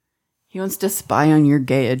He wants to spy on your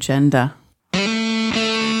gay agenda.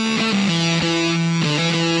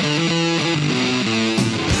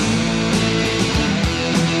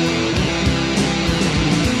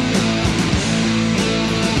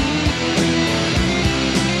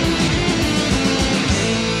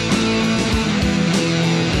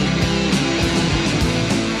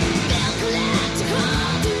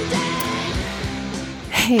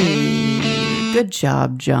 Hey, good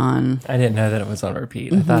job, John. I didn't know that it was on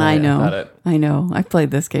repeat. I know. I've played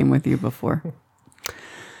this game with you before.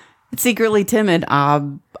 It's secretly timid.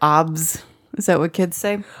 Obs. Is that what kids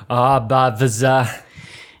say?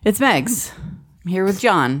 It's Megs. I'm here with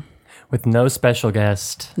John. With no special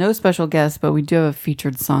guest. No special guest, but we do have a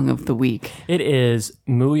featured song of the week. It is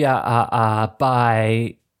Mooya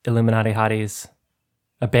by Illuminati Hotties,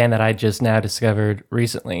 a band that I just now discovered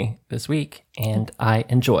recently this week, and I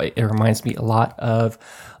enjoy. It reminds me a lot of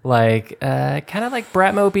kind of like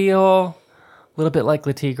Bratmobile, a little bit like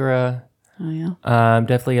La Tigra. Oh, yeah.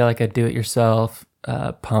 Definitely like a do-it-yourself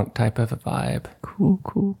punk type of a vibe.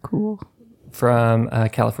 Cool. From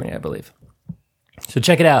California, I believe. So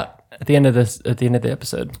check it out at the end of the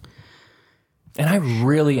episode. And I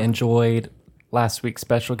really enjoyed last week's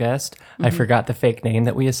special guest. I forgot the fake name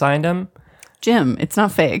that we assigned him. Jim. It's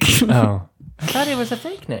not fake. Oh, I thought it was a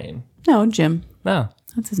fake name. No, Jim. No.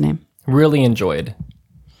 That's his name. Really enjoyed.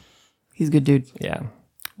 He's a good dude. Yeah.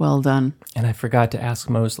 Well done. And I forgot to ask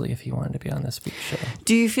Mosley if he wanted to be on this week's show.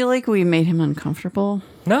 Do you feel like we made him uncomfortable?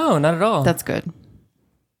 No, not at all. That's good.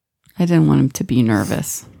 I didn't want him to be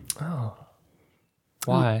nervous. Oh.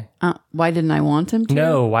 Why? Why didn't I want him to?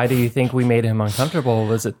 No, why do you think we made him uncomfortable?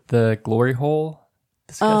 Was it the glory hole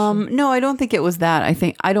discussion? No, I don't think it was that.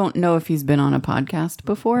 I don't know if he's been on a podcast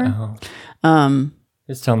before. Oh.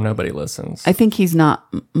 Just tell him nobody listens. I think he's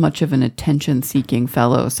not much of an attention-seeking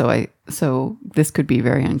fellow, so this could be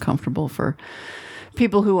very uncomfortable for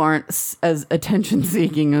people who aren't as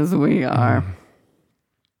attention-seeking as we are.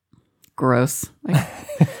 Gross.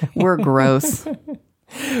 We're gross.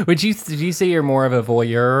 Did you say you're more of a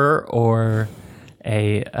voyeur or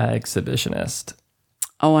a exhibitionist?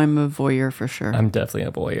 Oh, I'm a voyeur for sure. I'm definitely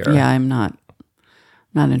a voyeur. Yeah, I'm not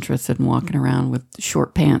interested in walking around with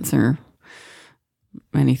short pants or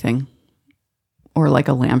anything, or like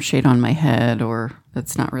a lampshade on my head, or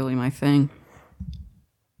that's not really my thing.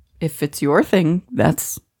 If it's your thing,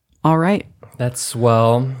 that's all right. That's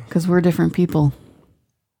because we're different people,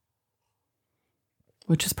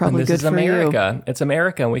 which is probably good for America. you. It's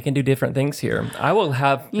America, and we can do different things here. I will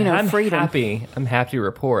have, I'm freedom. I'm happy to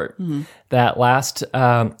report that last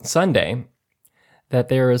Sunday, that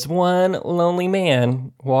there is one lonely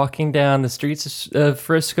man walking down the streets of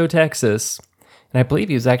Frisco, Texas. And I believe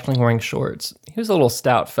he was actually wearing shorts. He was a little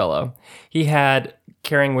stout fellow. He had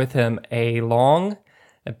carrying with him a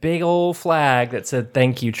big old flag that said,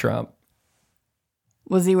 "Thank you, Trump."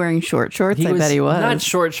 Was he wearing short shorts? I bet he was. Not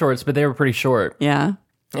short shorts, but they were pretty short. Yeah.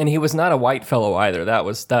 And he was not a white fellow either.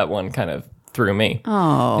 That one kind of threw me.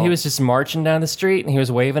 Oh. He was just marching down the street and he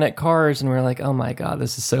was waving at cars and we were like, oh my God,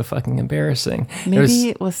 this is so fucking embarrassing. Maybe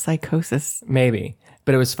it was psychosis. Maybe.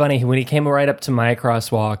 But it was funny, when he came right up to my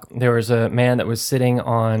crosswalk, there was a man that was sitting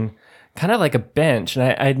on kind of like a bench.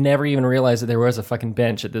 And I'd never even realized that there was a fucking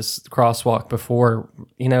bench at this crosswalk before,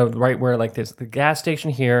 right where like there's the gas station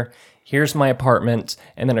here, here's my apartment,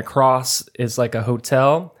 and then across is like a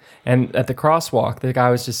hotel. And at the crosswalk, the guy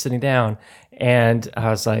was just sitting down. And I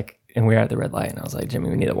was like, and we were at the red light, and I was like, Jimmy,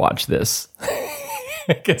 we need to watch this.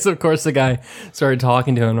 Because of course the guy started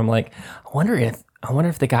talking to him. And I'm like, I wonder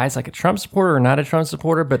if the guy's like a Trump supporter or not a Trump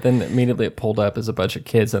supporter. But then immediately it pulled up as a bunch of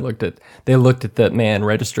kids that looked at the man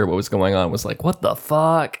register what was going on, was like, what the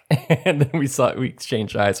fuck? And then we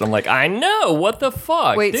exchanged eyes. And I'm like, I know, what the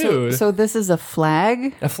fuck, wait, dude? So this is a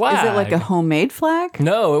flag? A flag. Is it like a homemade flag?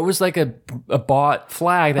 No, it was like a bought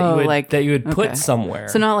flag that you would put somewhere.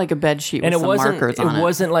 So not like a bed sheet with some markers on it. It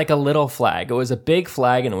wasn't like a little flag. It was a big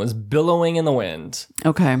flag and it was billowing in the wind.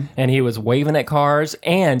 Okay. And he was waving at cars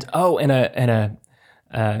and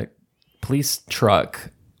a police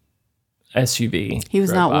truck SUV. He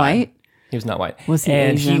was not white? He was not white. Was he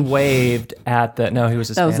Asian? He waved at he was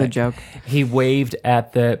Hispanic. That was a joke. He waved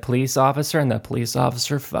at the police officer and the police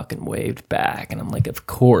officer fucking waved back. And I'm like, of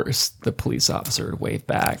course the police officer would wave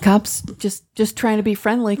back. Cops just trying to be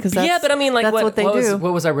friendly because that's, but I mean, like, that's what they do.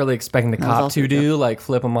 What was I really expecting the cop to do? Like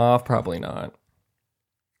flip him off? Probably not.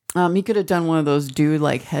 He could have done one of those dude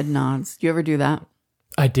like head nods. Do you ever do that?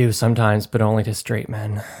 I do sometimes, but only to straight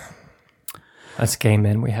men. Us gay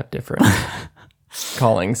men, we have different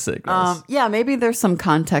calling signals. Yeah, maybe there's some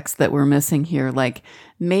context that we're missing here. Like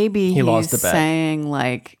maybe he's lost a bet. saying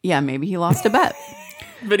like, yeah, maybe he lost a bet.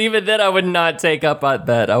 But even then, I would not take up on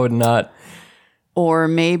that. I would not. Or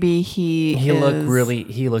maybe he looked really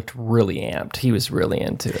amped. He was really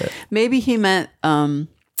into it. Maybe he meant,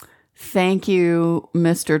 thank you,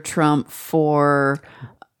 Mr. Trump, for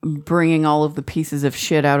bringing all of the pieces of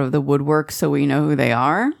shit out of the woodwork so we know who they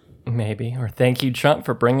are. Maybe. Or thank you, Trump,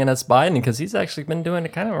 for bringing us Biden, because he's actually been doing a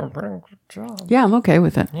kind of a pretty good job. Yeah, I'm okay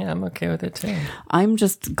with it. Yeah, I'm okay with it too. I'm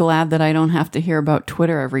just glad that I don't have to hear about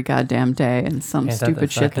Twitter every goddamn day and some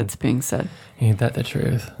stupid shit that's being said. Ain't that the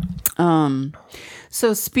truth?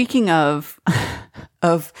 So speaking of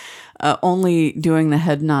only doing the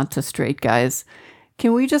head nod to straight guys,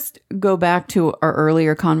 can we just go back to our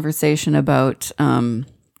earlier conversation about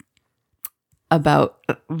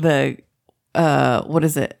the what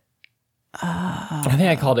is it? I think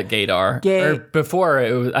I called it gaydar. Gay. Or before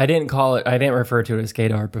it was, I didn't refer to it as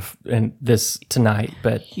gaydar in this tonight,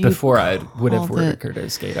 but before I would have referred to it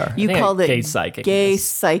as gaydar. You called it gay psychic. Gay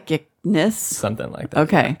psychicness. Something like that.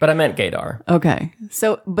 Okay. But I meant gaydar. Okay.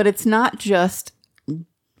 So, but it's not just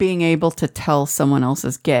being able to tell someone else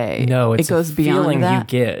is gay. No, it goes beyond feeling that. you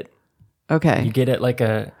get. Okay. You get it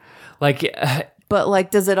But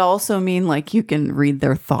like, does it also mean like you can read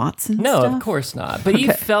their thoughts and no, stuff? of course not. But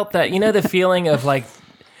you felt that, the feeling of like,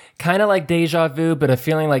 kind of like deja vu, but a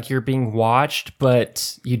feeling like you're being watched,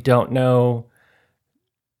 but you don't know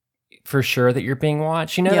for sure that you're being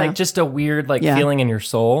watched. Like just a weird feeling in your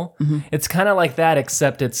soul. Mm-hmm. It's kind of like that,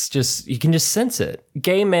 except it's just, you can just sense it.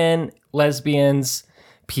 Gay men, lesbians,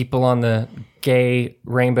 people on the gay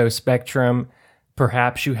rainbow spectrum,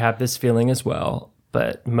 perhaps you have this feeling as well.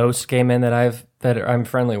 But most gay men that I'm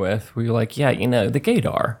friendly with, we're like, yeah, the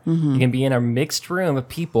gaydar. Mm-hmm. You can be in a mixed room of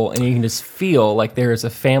people and you can just feel like there is a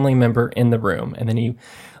family member in the room. And then you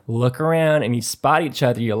look around and you spot each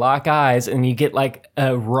other, you lock eyes, and you get like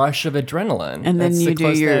a rush of adrenaline. And then you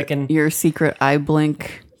do your secret eye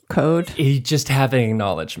blink code. You just have an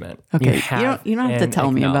acknowledgement. Okay, you don't have to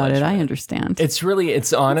tell me about it. I understand. It's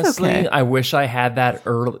honestly, okay. I wish I had that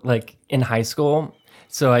early, like in high school.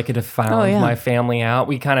 So I could have found my family out.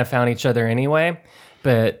 We kind of found each other anyway,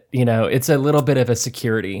 but it's a little bit of a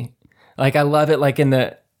security. Like I love it. Like in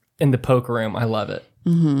the poker room, I love it.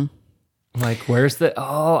 Mm-hmm. Like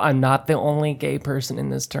I'm not the only gay person in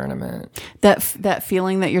this tournament. That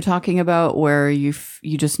feeling that you're talking about, where you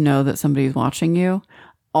just know that somebody's watching you.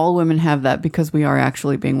 All women have that because we are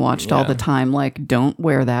actually being watched all the time. Like, don't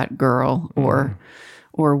wear that, girl, or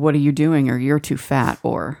what are you doing, or you're too fat,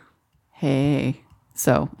 or hey.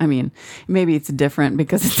 So, I mean, maybe it's different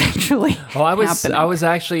because it's actually happening. I was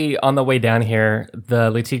actually on the way down here. The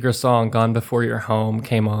Le Tigre song "Gone Before You're Home"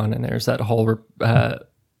 came on, and there's that whole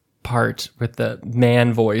part with the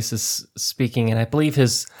man voice is speaking, and I believe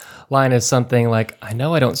his line is something like, "I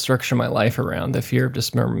know I don't structure my life around the fear of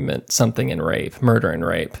dismemberment, murder and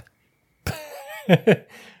rape,"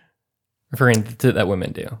 referring to that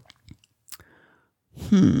women do.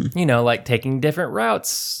 Like taking different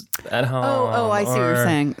routes at home. Oh, I see what you're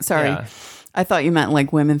saying. Sorry. Yeah. I thought you meant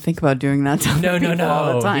like women think about doing that to people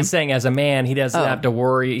all the time. He's saying as a man, he doesn't have to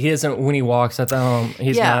worry. He doesn't, when he walks at the home,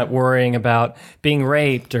 he's not worrying about being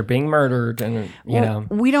raped or being murdered. And,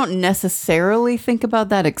 we don't necessarily think about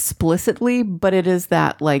that explicitly, but it is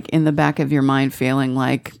that like in the back of your mind feeling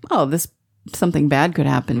like, something bad could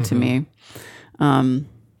happen to me.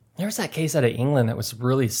 There was that case out of England that was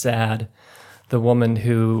really sad. The woman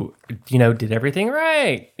who, did everything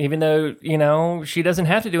right, even though, she doesn't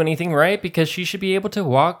have to do anything right because she should be able to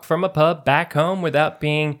walk from a pub back home without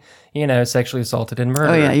being, sexually assaulted and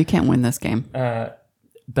murdered. Oh, yeah, you can't win this game.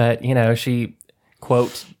 But, she,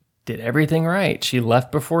 quote, did everything right. She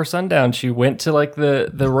left before sundown. She went to like the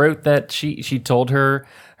route that she told her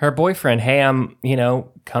boyfriend, hey, I'm,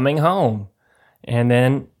 coming home. And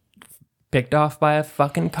then picked off by a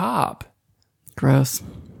fucking cop. Gross.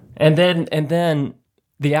 And then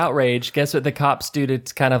the outrage, guess what the cops do to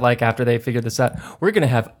kind of like after they figured this out? We're going to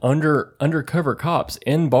have undercover cops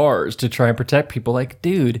in bars to try and protect people. Like,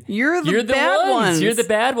 dude, you're the bad ones. You're the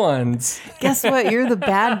bad ones. Guess what? You're the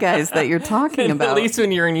bad guys that you're talking about. At least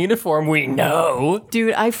when you're in uniform, we know.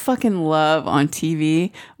 Dude, I fucking love on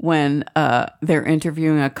TV when they're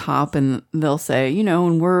interviewing a cop and they'll say,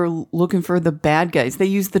 when we're looking for the bad guys, they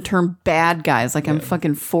use the term bad guys like I'm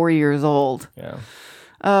fucking 4 years old. Yeah.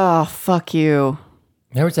 Oh, fuck you.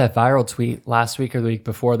 There was that viral tweet last week or the week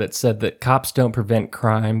before that said that cops don't prevent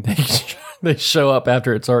crime. They show up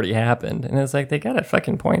after it's already happened. And it's like, they got a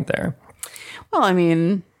fucking point there. Well, I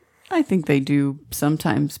mean, I think they do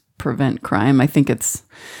sometimes prevent crime. I think it's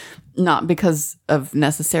not because of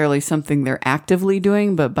necessarily something they're actively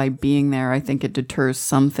doing, but by being there, I think it deters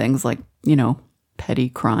some things like, petty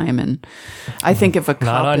crime. And I think if a cop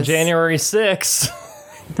Not on is, January 6th.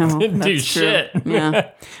 no, Didn't do that's true. shit.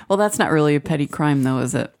 Yeah. Well, that's not really a petty crime, though,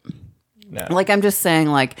 is it? No. Like, I'm just saying,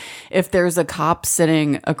 like, if there's a cop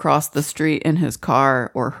sitting across the street in his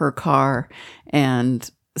car or her car and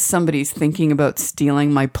somebody's thinking about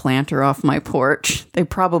stealing my planter off my porch, they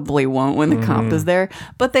probably won't when the cop is there.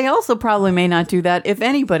 But they also probably may not do that if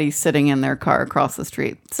anybody's sitting in their car across the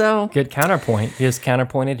street. So, Good counterpoint. You just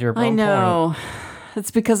counterpointed your own I know. It's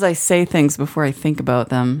because I say things before I think about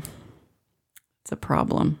them. It's a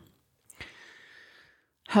problem.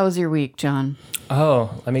 How was your week, John?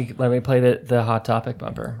 Oh, let me play the hot topic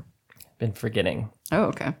bumper. Been forgetting. Oh,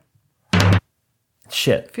 okay.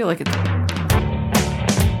 Shit. I feel like it's...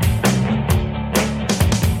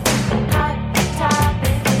 Hot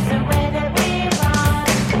topic is the way that we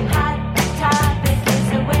run. Hot topic is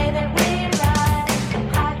the way that we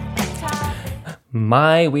run. Hot topic.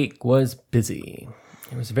 My week was busy.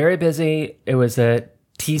 It was very busy. It was a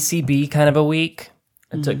TCB kind of a week.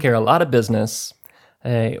 I took care of a lot of business.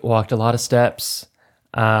 I walked a lot of steps.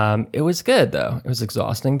 It was good, though. It was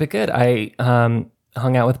exhausting, but good. I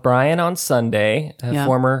hung out with Brian on Sunday, a Yeah.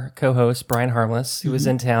 former co-host, Brian Harmless, who was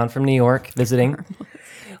in town from New York visiting.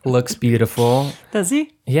 Looks beautiful. Does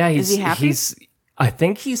he? Yeah, Is he happy? I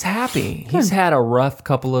think he's happy. He's had a rough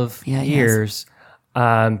couple of Yeah, he years,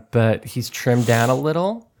 but he's trimmed down a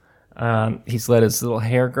little. He's let his little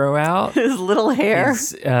hair grow out. His little hair.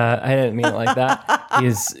 I didn't mean it like that.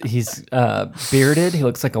 He's bearded. He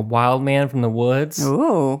looks like a wild man from the woods.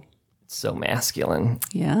 Oh, So masculine.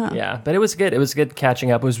 yeah. Yeah, but it was good. It was good catching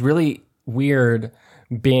up. It was really weird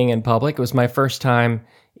being in public. It was my first time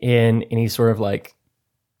in any sort of like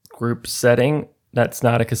group setting that's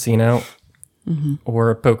not a casino or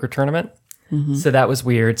a poker tournament. So that was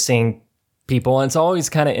weird seeing people. And it's always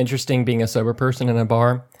kind of interesting being a sober person in a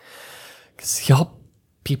bar because y'all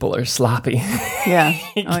people are sloppy. Yeah.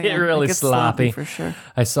 Get really It gets sloppy. for sure.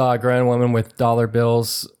 I saw a grown woman with dollar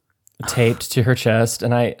bills taped to her chest,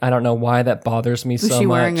 and I don't know why that bothers me Was so she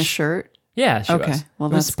much. wearing a shirt? Yeah, she Okay, was. well,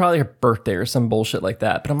 it was that's- probably her birthday or some bullshit like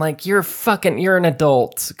that. But I'm like, you're an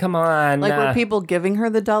adult. Come on. Like, nah. were people giving her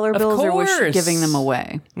the dollar bills or was she course. giving them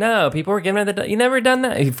away? No, people were giving her you never done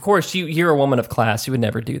that. Of course, you're a woman of class. You would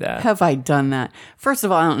never do that. Have I done that? First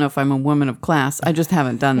of all, I don't know if I'm a woman of class. I just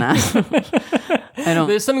haven't done that. I don't.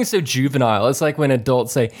 There's something so juvenile. It's like when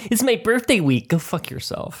adults say, "It's my birthday week." Go fuck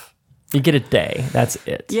yourself. You get a day. That's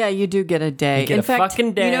it. Yeah, you do get a day. You get In a fact, fucking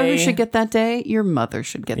you know who day. should get that day? Your mother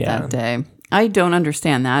should get Yeah. that day. I don't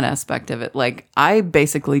understand that aspect of it. Like, I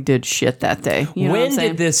basically did shit that day. You know what I'm When saying?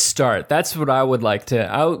 did this start? That's what I would like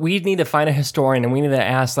to. We need to find a historian and we need to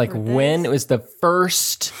ask, like, when was the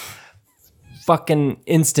first fucking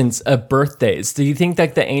instance of birthdays? Do you think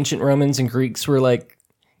like the ancient Romans and Greeks were like,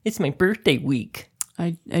 it's my birthday week?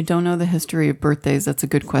 I don't know the history of birthdays. That's a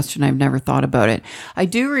good question. I've never thought about it. I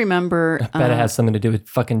do remember. Bet it has something to do with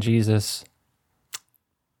fucking Jesus.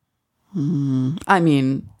 I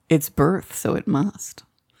mean, it's birth, so it must.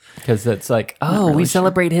 Because it's like, oh, really we sure.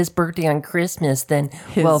 celebrate his birthday on Christmas. Then,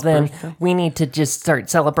 His birthday. we need to just start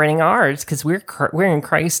celebrating ours because we're in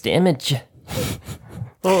Christ's image.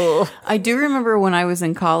 I do remember when I was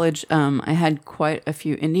in college, I had quite a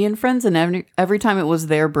few Indian friends, and every time it was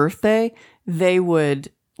their birthday, they would,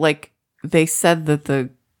 like, they said that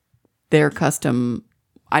their custom,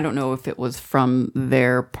 I don't know if it was from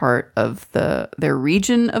their part of their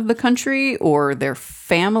region of the country or their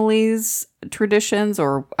family's traditions,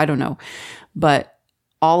 or I don't know, but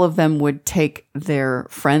all of them would take their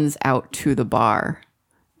friends out to the bar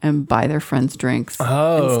and buy their friends drinks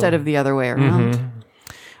instead of the other way around,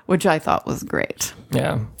 which I thought was great.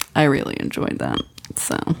 Yeah. I really enjoyed that.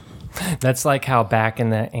 So, That's like how back in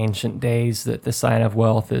the ancient days that the sign of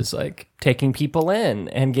wealth is like taking people in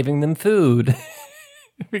and giving them food.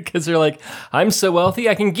 Because they're like, I'm so wealthy,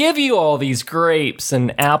 I can give you all these grapes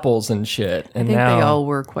and apples and shit. And I think now, they all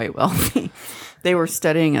were quite wealthy. They were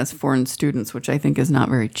studying as foreign students, which I think is not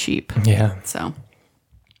very cheap. yeah. So,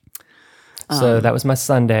 So that was my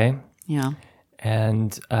Sunday, yeah.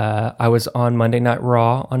 and I was on Monday Night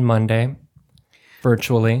Raw on Monday,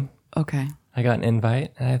 virtually. Okay. I got an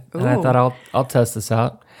invite, and I Ooh. thought I'll test this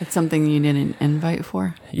out. It's something you didn't invite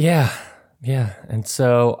for? Yeah. And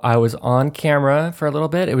so I was on camera for a little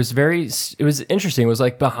bit. It was interesting. It was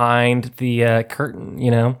like behind the curtain,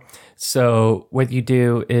 you know? So what you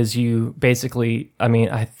do is you basically, I mean,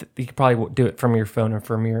 you could probably do it from your phone or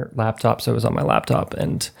from your laptop. So it was on my laptop,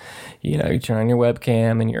 and, you know, you turn on your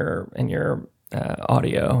webcam and your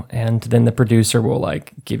audio, and then the producer will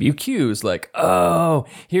like give you cues like, oh,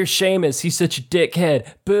 here's Seamus, he's such a dickhead,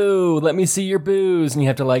 boo, let me see your boos, and you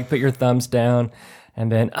have to like put your thumbs down,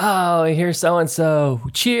 and then, oh, here's so and so,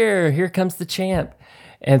 cheer, here comes the champ.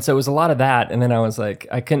 And so it was a lot of that, and then I was like,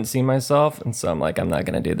 I couldn't see myself, and so I'm like, I'm not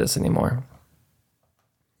gonna do this anymore.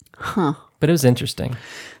 But it was interesting.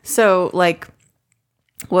 So, like,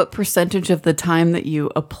 what percentage of the time that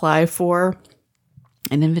you apply for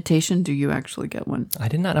an invitation do you actually get one? I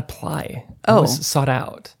did not apply. I Oh. was sought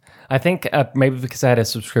out. I think maybe because I had a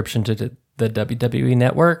subscription to the WWE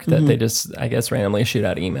network that they just, I guess, randomly shoot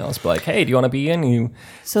out emails. But like, hey, do you want to be in? You,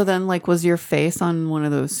 So then, like, was your face on one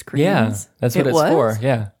of those screens? yeah, that's what It it's was? for.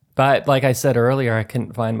 Yeah. But like I said earlier, I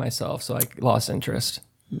couldn't find myself, so I lost interest.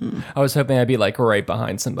 I was hoping I'd be like right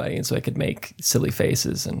behind somebody, and so I could make silly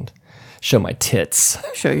faces and show my tits.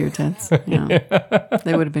 Show your tits. Yeah.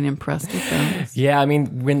 They would have been impressed with those. Yeah, I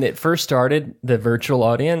mean, when it first started, the virtual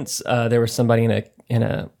audience, there was somebody in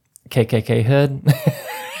a KKK hood.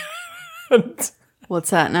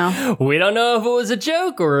 What's that now? We don't know if it was a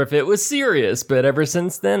joke or if it was serious, but ever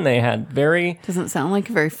since then, they had Doesn't sound like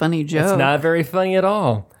a very funny joke. it's not very funny at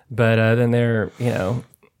all. But then they're,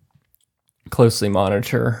 closely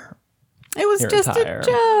monitor It was your just attire. a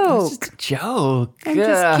joke. It's just a joke. I'm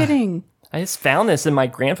just kidding. I just found this in my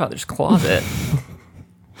grandfather's closet.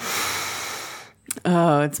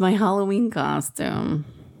 Oh, it's my Halloween costume.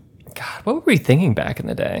 God, what were we thinking back in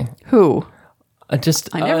the day? Who?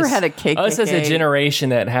 Just I never had a KKK. Us as a generation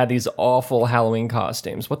that had these awful Halloween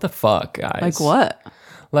costumes. What the fuck, guys? Like what?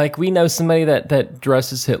 Like we know somebody that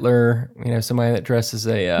dresses Hitler. Somebody that dresses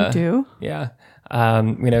a. You do? Yeah.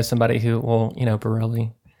 We know somebody who,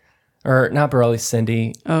 Borelli. Or not Borelli,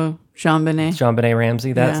 Cindy. Oh, Jean Benet. John Benet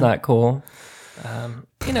Ramsey. That's Yeah. not cool.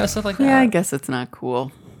 Stuff like that. Yeah, I guess it's not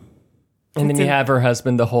cool. And then you have her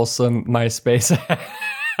husband, the wholesome MySpace.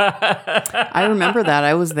 I remember that.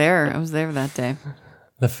 I was there. I was there that day.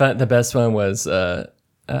 The best one was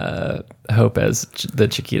Hope as the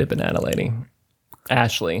Chiquita Banana Lady.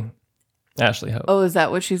 Sheashley Hope. Oh, is that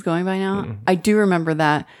what she's going by now? I do remember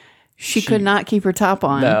that. She could not keep her top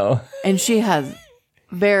on. No. And she's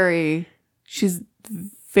very,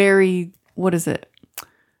 what is it?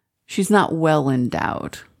 She's not well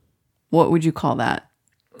endowed. What would you call that?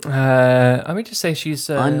 Let me just say she's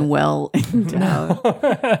Unwell endowed.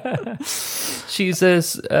 she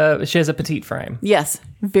has a petite frame. Yes,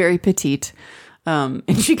 very petite. And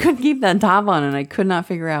she couldn't keep that top on, and I could not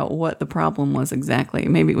figure out what the problem was exactly.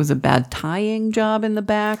 Maybe it was a bad tying job in the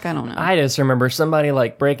back. I don't know. I just remember somebody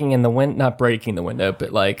like breaking in the window, not breaking the window,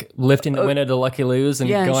 but like lifting the window to Lucky Lou's and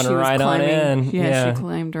and going she was right on climbing. in. Yeah, she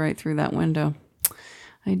climbed right through that window.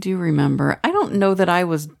 I do remember. I don't know that I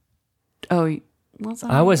was. Oh, was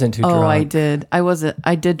I? I wasn't too drunk. Oh, I did.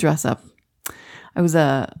 I did dress up. I was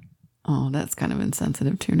a. Oh, that's kind of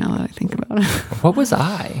insensitive too. Now that I think about it. What was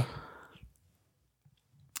I?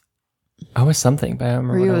 I was something, but I don't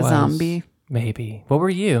remember. Were you what a I was. zombie? Maybe. What were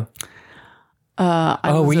you? I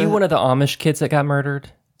Oh, was were you a- one of the Amish kids that got murdered?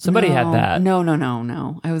 Somebody had that.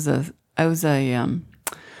 No. I was a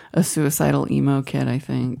suicidal emo kid, I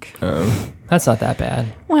think. That's not that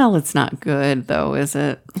bad. Well, it's not good though, is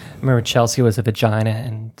it? I remember Chelsea was a vagina,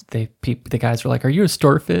 and the guys were like, "Are you a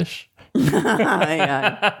starfish?"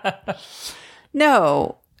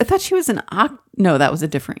 No, I thought she was an No, that was a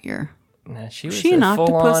different year. Nah, she was She a an octopus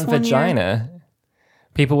full-on one year? vagina.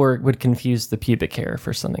 People would confuse the pubic hair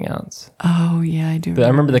for something else. Oh yeah, I do. I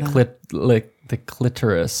remember the that. the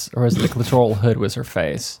clitoris, or was it the clitoral hood was her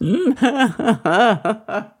face.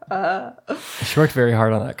 She worked very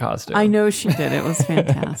hard on that costume. I know she did. It was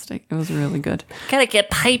fantastic. It was really good. Gotta get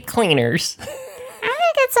pipe cleaners. I'm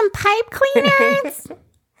gonna get some pipe cleaners.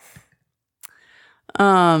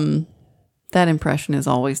 That impression is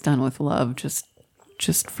always done with love, just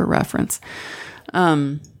for reference.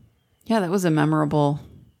 Yeah, that was a memorable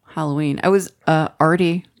Halloween. I was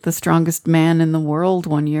Artie, the strongest man in the world,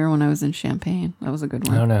 one year when I was in Champaign. That was a good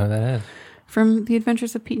I one. don't know who that is. From The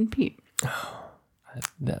Adventures of Pete and Pete.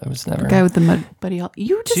 That was never Guy with the mud buddy.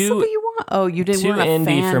 You just Too- said what you want. Oh, you didn't too want a indie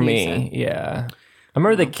fan, for you me. said. Yeah, I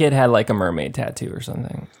remember the kid had like a mermaid tattoo or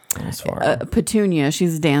something. It was for him. Petunia,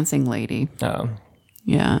 she's a dancing lady. Oh.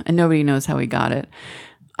 Yeah, and nobody knows how he got it.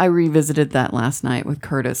 I revisited that last night with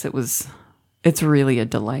Curtis. It's really a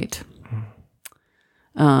delight.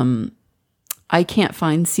 I can't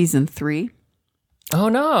find season 3. Oh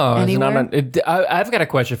no! Is it not Anywhere? on- I've got a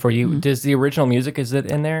question for you. Does the original music, is it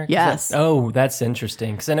in there? 'Cause Yes. that's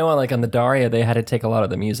interesting. Because I know like on the Daria they had to take a lot of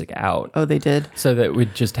the music out Oh, they did. so that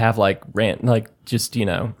we'd just have like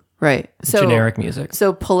Right. So generic music.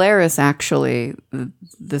 So Polaris actually,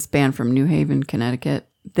 this band from New Haven, Connecticut,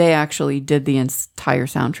 they actually did the entire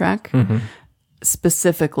soundtrack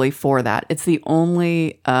specifically for that. It's the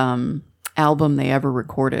only album they ever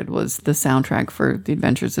recorded was the soundtrack for The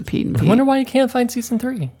Adventures of Pete and I Pete. wonder why you can't find season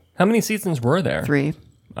 3. How many seasons were there? 3.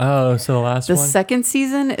 Oh, so the last The one? second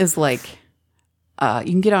season is like,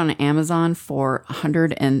 you can get it on Amazon for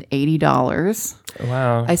 $180.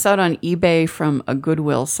 Wow. I saw it on eBay from a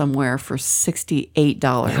Goodwill somewhere for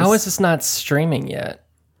 $68. How is this not streaming yet?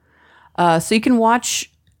 So you can watch.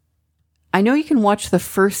 I know you can watch the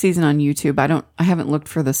first season on YouTube. I haven't looked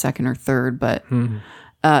for the second or third, but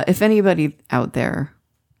if anybody out there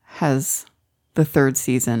has the third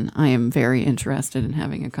season, I am very interested in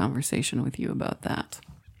having a conversation with you about that.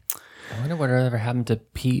 I wonder what ever happened to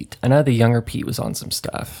Pete. I know the younger Pete was on some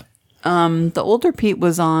stuff. The older Pete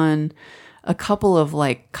was on a couple of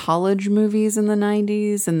like college movies in the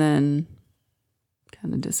 90s and then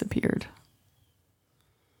kind of disappeared.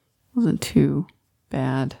 Wasn't too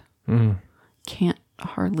bad. Can't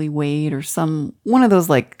hardly wait or one of those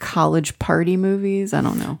like college party movies. I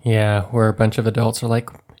don't know. Yeah, where a bunch of adults are like,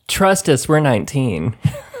 trust us, we're 19.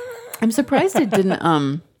 I'm surprised it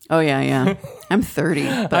didn't. Oh yeah. I'm 30.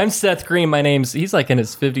 But I'm Seth Green. He's like in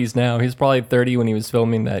his 50s now. He's probably 30 when he was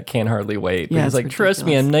filming that Can't Hardly Wait. But Yeah, he's it's like, trust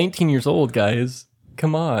me, ridiculous. I'm 19 years old, guys.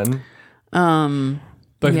 Come on.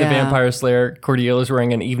 Buffy the yeah. Vampire Slayer, Cordelia's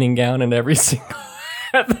wearing an evening gown in every single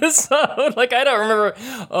episode. Like, I don't remember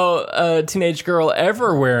a teenage girl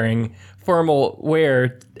ever wearing formal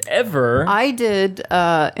wear ever. I did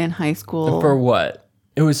in high school. For what?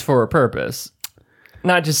 It was for a purpose.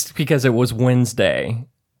 Not just because it was Wednesday.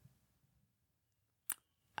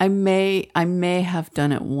 I may have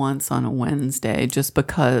done it once on a Wednesday just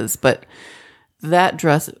because, but that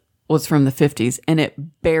dress was from the 50s and it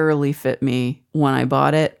barely fit me when I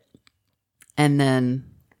bought it. And then,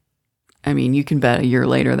 I mean, you can bet a year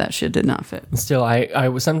later that shit did not fit. Still,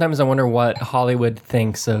 sometimes I wonder what Hollywood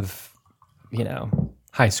thinks of,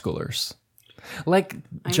 high schoolers. Like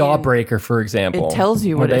Jawbreaker, for example. it tells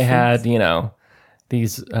you where what it they had, thinks.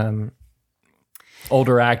 these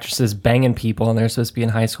older actresses banging people, and they're supposed to be in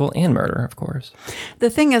high school and murder, of course. The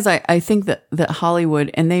thing is, I think that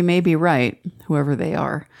Hollywood, and they may be right, whoever they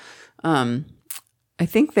are, I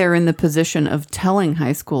think they're in the position of telling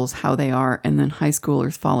high schools how they are, and then high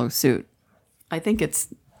schoolers follow suit. I think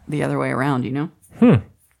it's the other way around,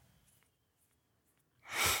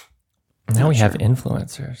 Now we have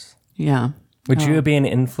influencers. Yeah. Would you be an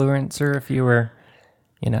influencer if you were,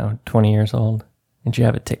 20 years old? Did you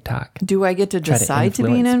have a TikTok? Do I get to Try to decide to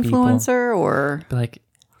be an influence people. influencer or Be like,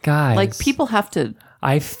 guys. like people have to?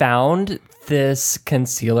 I found this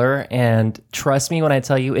concealer, and trust me when I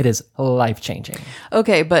tell you, it is life-changing.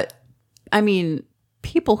 Okay, but I mean,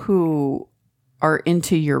 people who are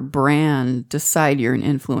into your brand decide you're an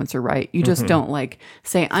influencer, right? You just don't like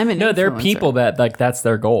say I'm an influencer. No, there are people that like that's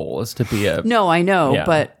their goal is to be a. No, I know, Yeah.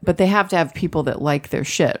 but they have to have people that like their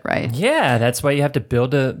shit, right? Yeah, that's why you have to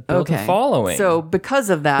build a following. So because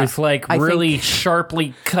of that, with like I really think,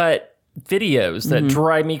 sharply cut videos that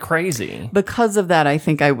drive me crazy. because of that, I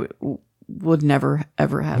think I would never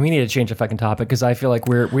ever have. We need to change the fucking topic because I feel like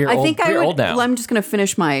we're I old, think we're old now. I'm just going to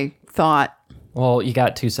finish my thought. Well, you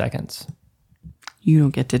got 2 seconds. You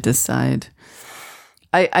don't get to decide.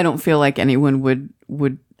 I don't feel like anyone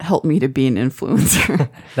would help me to be an influencer.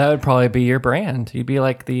 That would probably be your brand. You'd be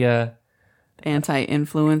like the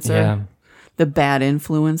Anti-influencer. yeah. The bad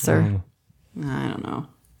influencer. I don't know.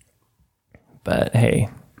 But hey,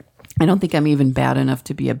 I don't think I'm even bad enough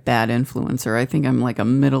to be a bad influencer. I think I'm like a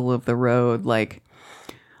middle of the road, like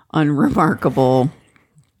unremarkable.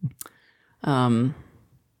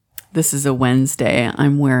 This is a Wednesday.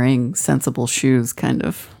 I'm wearing sensible shoes kind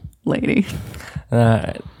of lady.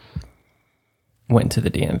 went to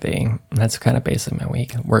the DMV. That's kind of basically my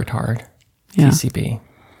week. Worked hard. Yeah. TCB.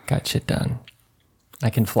 Got shit done. I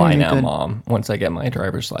can fly Very now, good. Mom. Once I get my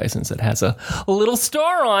driver's license, it has a little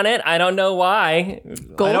star on it. I don't know why. I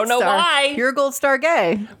don't know Star. why. You're a gold star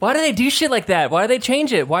gay. Why do they do shit like that? Why do they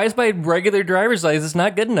change it? Why is my regular driver's license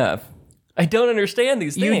not good enough? I don't understand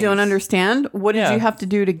these things. You don't understand? What did Yeah. you have to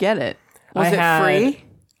do to get it? Was I it had- free?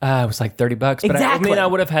 It was like $30, but Exactly. I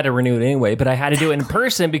would have had to renew it anyway. But I had to do it in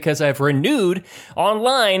person because I've renewed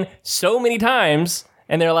online so many times,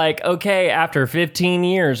 and they're like, "Okay, after 15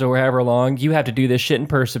 years or however long, you have to do this shit in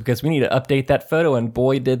person because we need to update that photo." And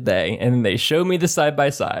boy, did they! And they showed me the side by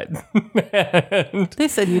side, They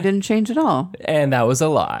said you didn't change at all. and that was a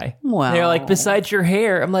lie. Wow. They're like, "Besides your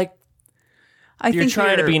hair," I'm like, I "You're think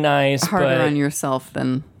trying to be nice, harder but on yourself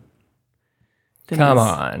than Come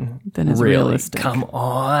on. than is really? realistic. Come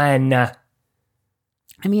on.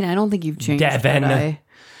 I mean, I don't think you've changed. Devin. But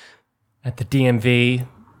At the DMV,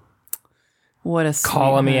 what a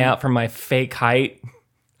calling me sweetheart. out for my fake height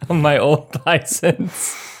on my old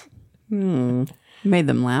license. Made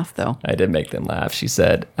them laugh though. I did make them laugh. She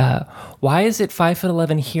said, why is it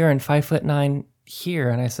 5'11" here and 5'9" here?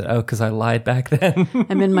 And I said, oh, because I lied back then.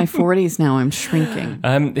 I'm in my 40s now. I'm shrinking.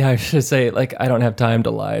 I should say, like, I don't have time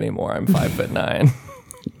to lie anymore. I'm 5'9".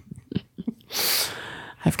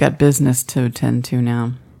 I've got business to attend to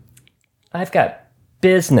now. I've got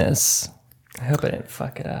business. I hope I didn't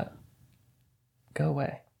fuck it up. Go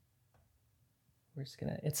away. We're just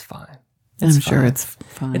gonna. It's fine. I'm sure it's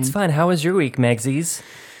fine. It's fine. How was your week, Megsies?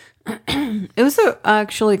 It was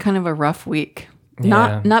actually kind of a rough week.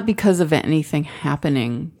 Yeah. Not because of anything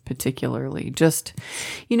happening particularly. Just,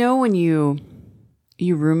 when you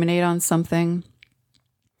ruminate on something.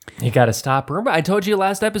 You got to stop. I told you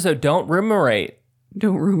last episode, don't ruminate.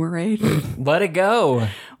 Don't ruminate. Let it go.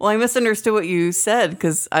 Well, I misunderstood what you said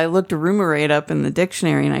because I looked ruminate up in the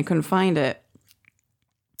dictionary and I couldn't find it.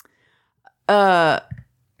 I've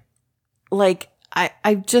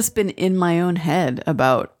just been in my own head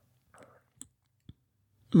about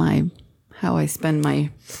how I spend my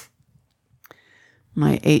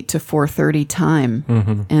 8 to 4:30 time,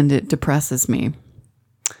 and it depresses me.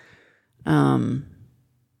 I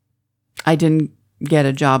didn't get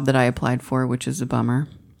a job that I applied for, which is a bummer.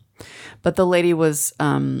 But the lady was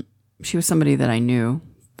she was somebody that I knew,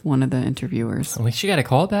 one of the interviewers. At least you got a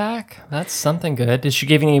call back. That's something good. Did she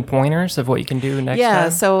give you any pointers of what you can do next Yeah,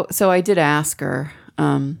 time? so I did ask her,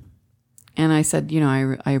 and I said,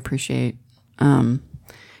 I appreciate.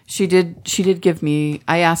 She did give me.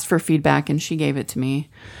 I asked for feedback, and she gave it to me.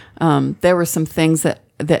 There were some things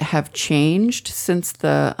that have changed since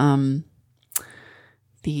the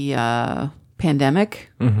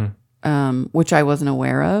pandemic, which I wasn't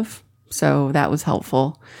aware of. So that was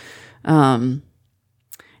helpful. And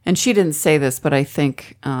she didn't say this, but I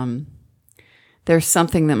think there's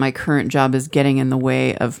something that my current job is getting in the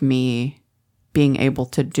way of me being able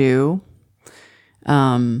to do.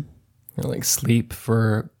 Like sleep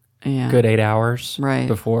for Yeah. good 8 hours Right.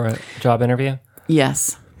 before a job interview?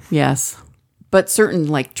 Yes. But certain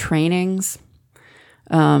like trainings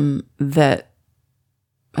that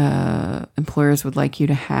employers would like you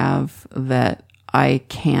to have that I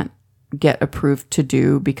can't get approved to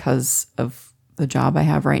do because of the job I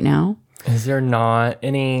have right now. Is there not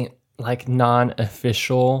any like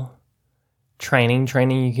non-official training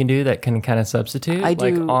you can do that can kind of substitute? I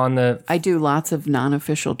like do- on the I do lots of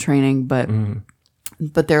non-official training, but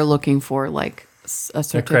they're looking for like a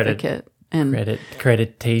certificate and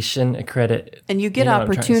accreditation. and you get know what I'm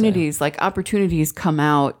trying to say. opportunities. Like opportunities come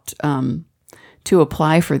out to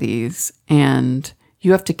apply for these, and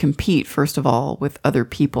you have to compete first of all with other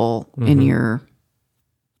people in your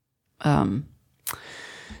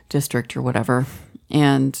district or whatever.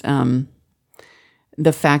 And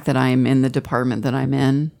the fact that I'm in the department that I'm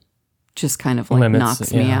in just kind of like Limits,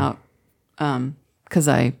 knocks me yeah. out because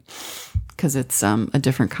it's a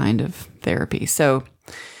different kind of therapy. So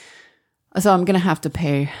I'm gonna have to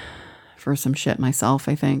pay for some shit myself,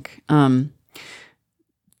 I think.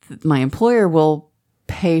 My employer will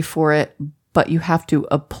pay for it, but you have to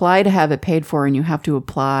apply to have it paid for, and you have to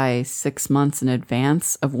apply 6 months in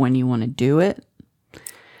advance of when you want to do it.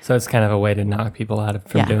 So it's kind of a way to knock people out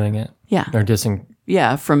from Yeah. doing it. Yeah. Or just,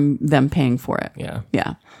 Yeah, from them paying for it. yeah.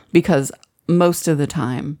 Yeah, because most of the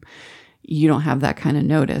time you don't have that kind of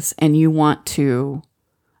notice, and you want to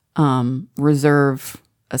reserve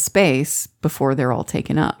a space before they're all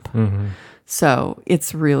taken up. So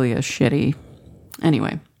it's really a shitty.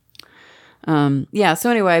 Anyway, So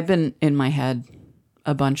anyway, I've been in my head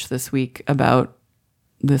a bunch this week about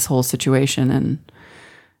this whole situation, and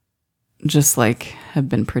just like have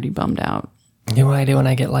been pretty bummed out. You know what I do when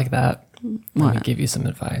I get like that? Let me What? give you some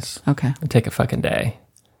advice. Okay. I take a fucking day.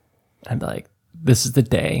 I'd be like, this is the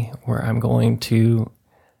day where I'm going to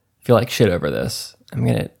feel like shit over this. I'm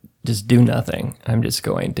going to just do nothing. I'm just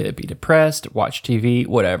going to be depressed, watch TV,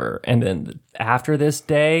 whatever. And then after this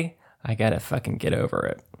day, I got to fucking get over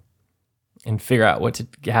it and figure out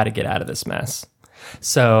how to get out of this mess.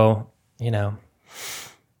 So,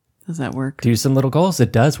 Does that work? do some little goals.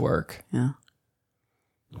 It does work. Yeah.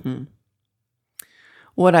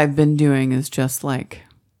 What I've been doing is just like,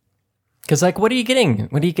 Because what are you getting?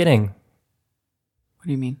 What are you getting? what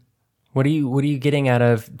do you mean? What are you getting out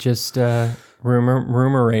of just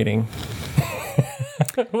rumorating?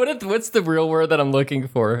 What's the real word that I'm looking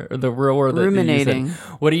for? Or the real word that you said? Ruminating.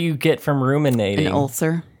 What do you get from ruminating? An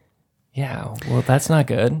ulcer. Yeah, well, that's not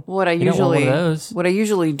good. What I You don't want one usually of those. what I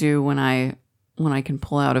usually do when I can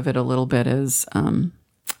pull out of it a little bit is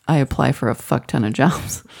I apply for a fuck ton of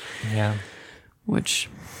jobs, Yeah. which,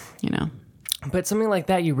 you know, But something like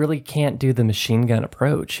that, you really can't do the machine gun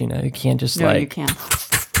approach. You know, you can't just no, like, you can.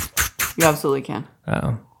 You absolutely can.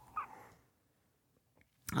 oh,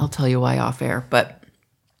 I'll tell you why off air, but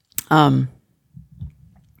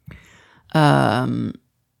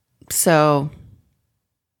so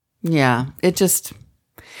yeah, it just,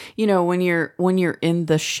 you know, when you're in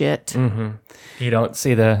the shit, you don't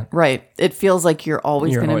see the, right? It feels like you're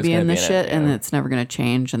always You're going to always be gonna in the be in it, shit, and yeah. it's never going to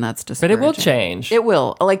change, and that's but discouraging. it will change. It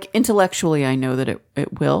will. Like intellectually, I know that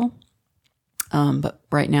it will. But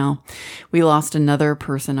right now, we lost another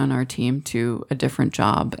person on our team to a different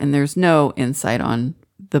job, and there's no insight on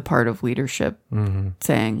the part of leadership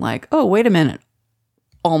saying like, "Oh, wait a minute,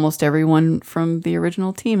 almost everyone from the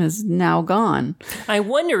original team is now gone. I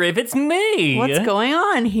wonder if it's me. What's going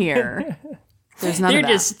on here?" There's none They're of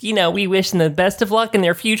that. just, you know, we wish them the best of luck in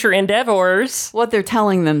their future endeavors. What they're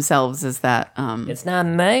telling themselves is that It's not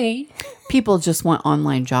me. people just want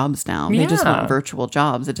online jobs now. They just Yeah. want virtual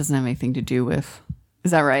jobs. It doesn't have anything to do with. Is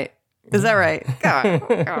that right? Is that right?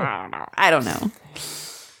 I don't know.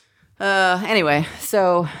 Anyway,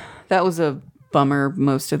 so that was a bummer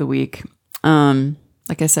most of the week.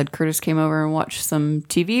 Like I said, Curtis came over and watched some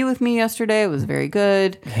TV with me yesterday. It was very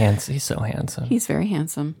good. He's so handsome. He's very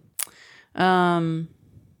handsome. Aaron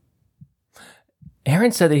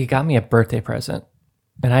said that he got me a birthday present,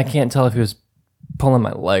 and I can't tell if he was pulling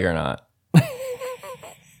my leg or not.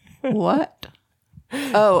 What?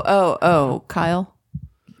 Oh, Kyle.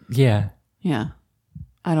 Yeah, Yeah,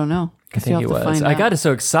 I don't know. I think he was. I got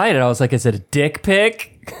so excited. I was like, "Is it a dick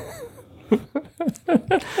pic?"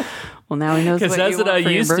 Well, now he knows Because what that's you what want I for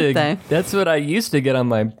your used birthday. to. That's what I used to get on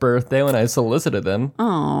my birthday when I solicited them.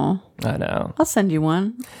 Oh, I know. I'll send you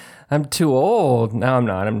one. I'm too old. No, I'm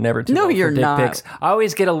not. I'm never too No, old you're for dick not. pics. I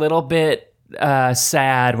always get a little bit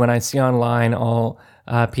sad when I see online all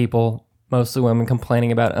people, mostly women,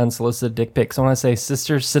 complaining about unsolicited dick pics. I want to say,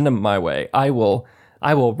 sisters, send them my way. I will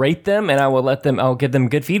rate them, and I'll give them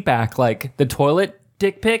good feedback. Like the toilet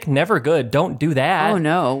dick pic, never good. Don't do that. Oh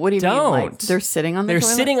no! What do you mean? Like, Don't. they're sitting on the They're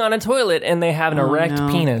toilet? sitting on a toilet and they have an erect no.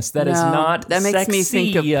 penis. That is No. not That makes me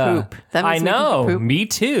sexy. think of poop. That I makes me think of know. poop. Me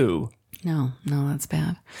too. No, that's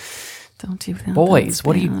bad. Don't do that. Boys, That's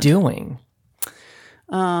what are you bad. doing?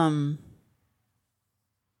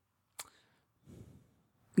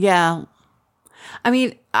 Yeah. I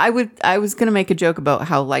mean, I was going to make a joke about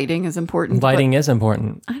how lighting is important. but Lighting is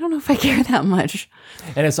important. I don't know if I care that much.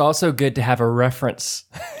 And it's also good to have a reference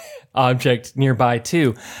object nearby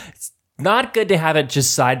too. It's not good to have it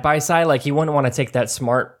just side by side. Like you wouldn't want to take that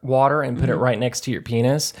smart water and put it right next to your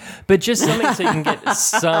penis, but just something so you can get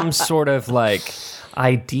some sort of like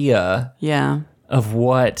idea Yeah. of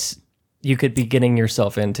what you could be getting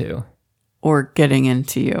yourself into Or getting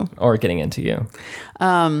into you. or getting into you.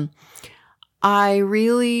 I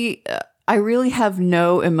really have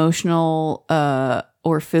no emotional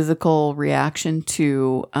or physical reaction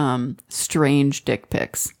to strange dick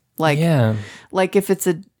pics. Like Yeah. like if it's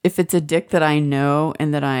a dick that I know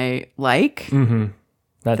and that I like,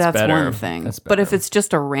 That's that's better. one thing. That's But if better. it's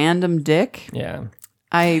just a random dick, yeah.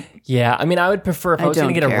 I I mean, I would prefer if I was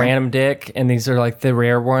going to don't get a care. random dick, and these are like the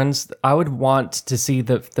rare ones. I would want to see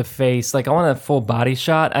the face. Like, I want a full body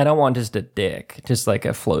shot. I don't want just a dick, just like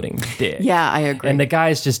a floating dick. yeah, I agree. And the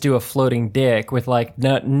guys just do a floating dick with like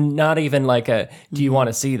not even like a. Do you want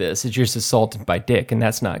to see this? It's just assaulted by dick, and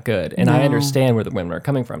that's not good. And I No. understand where the women are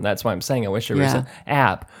coming from. That's why I'm saying I wish there was Yeah. an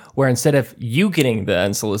app where instead of you getting the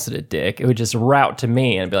unsolicited dick, it would just route to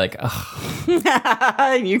me and be like,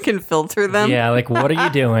 ugh, you can filter them. yeah, like what are you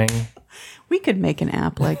doing? We could make an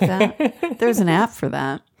app like that. There's an app for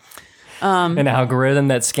that. An algorithm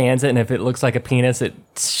that scans it, and if it looks like a penis, it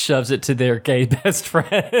shoves it to their gay best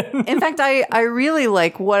friend. In fact, I really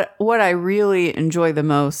like what I really enjoy the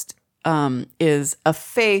most is a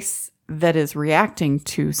face that is reacting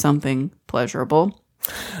to something pleasurable.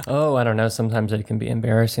 Oh, I don't know. Sometimes it can be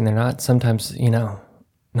embarrassing. They're not. Sometimes,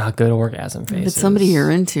 not good orgasm faces. If it's somebody you're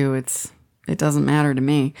into, it doesn't matter to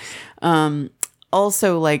me.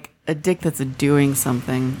 Also, like a dick that's doing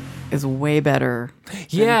something is way better. than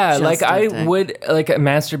Yeah, just like a I dick. would like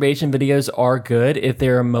masturbation videos are good if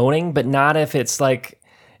they're moaning, but not if it's like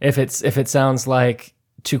if it sounds like,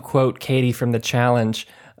 to quote Katie from the challenge,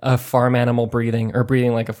 a farm animal breathing or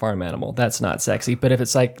breathing like a farm animal. That's not sexy. But if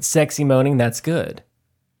it's like sexy moaning, that's good.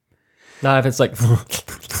 Not if it's like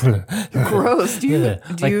Gross. Do you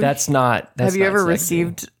like that's not. That's have you not ever sexy.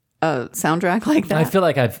 received a soundtrack like that? I feel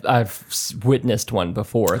like I've witnessed one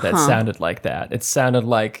before that sounded like that. It sounded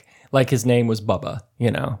like his name was Bubba,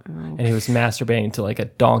 and he was masturbating to like a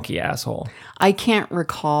donkey asshole. I can't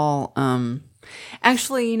recall.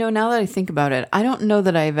 Actually, now that I think about it, I don't know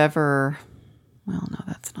that I've ever. Well, no,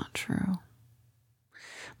 that's not true.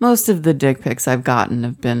 Most of the dick pics I've gotten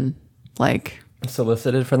have been like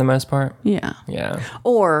Solicited for the most part. Yeah. Yeah.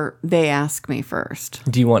 Or they ask me first.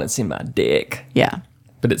 Do you want to see my dick? Yeah.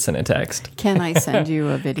 But it's in a text. Can I send you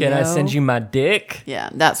a video? Can I send you my dick? Yeah,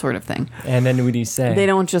 that sort of thing. And then what do you say? They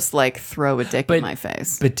don't just like throw a dick in my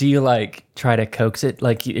face. But do you like try to coax it?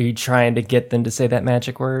 Like, are you trying to get them to say that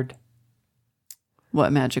magic word?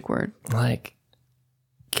 What magic word? Like,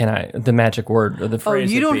 the magic word or the phrase?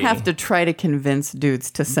 Oh, you would don't be, have to try to convince dudes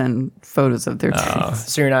to send photos of their titties.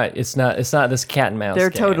 So you're not. It's not this cat and mouse. They're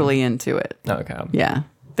game. totally into it. Okay. Yeah,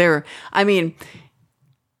 I mean,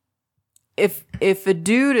 if a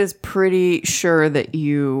dude is pretty sure that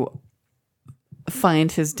you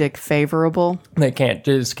find his dick favorable, They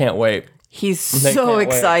just can't wait. he's They so can't wait.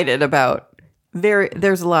 excited about.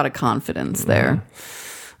 There's a lot of confidence there.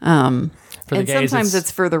 For the And gays, sometimes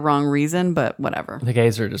it's for the wrong reason, but whatever. the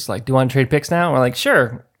gays are just like, "Do you want to trade pics now?" We're like,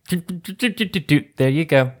 "Sure." There you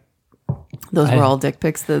go. Those were all dick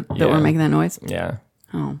pics that Yeah. were making that noise. Yeah.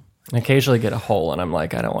 Oh, I occasionally get a hole, and I'm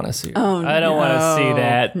like, I don't want to see. Oh, I don't want to see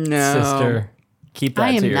that, no. sister. Keep that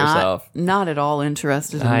I to am yourself. not at all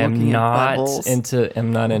interested in I am looking at not buttholes.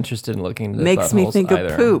 I'm not interested in looking into Makes me buttholes think either.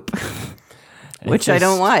 of poop, which I just-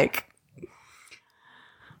 don't like.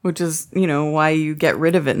 Which is, why you get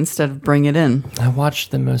rid of it instead of bring it in. I watched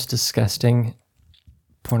the most disgusting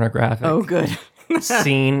pornographic Oh, good.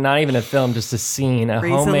 scene, not even a film, just a scene, a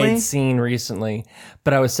Recently? homemade scene recently.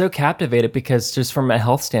 But I was so captivated because just from a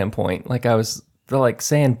health standpoint, like I was like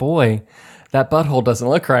saying, boy, that butthole doesn't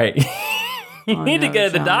look right. You need to no, go to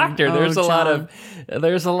the John. doctor. Oh,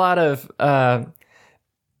 There's a lot of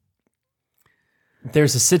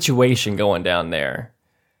there's a situation going down there.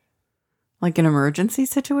 Like an emergency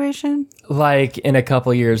situation? Like in a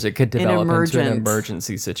couple years, it could develop into an emergent.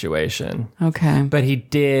 emergency situation. Okay. But he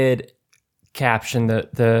did caption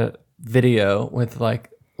the video with like,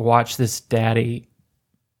 "Watch this daddy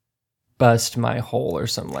bust my hole" or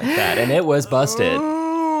something like that, and it was busted.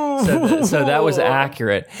 So that was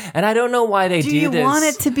accurate. And I don't know why they do Do you this. want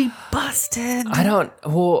it to be busted? I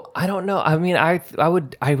don't know. I mean, I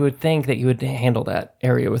would think that you would handle that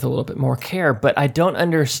area with a little bit more care, but I don't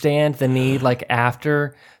understand the need, like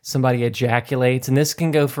after somebody ejaculates, and this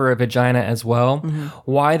can go for a vagina as well,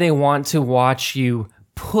 why they want to watch you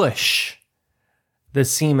push the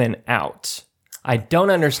semen out. I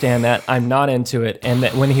don't understand that. I'm not into it. And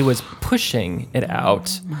that when he was pushing it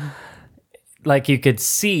out, like you could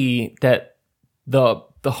see that the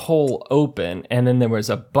hole open, and then there was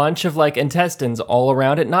a bunch of like intestines all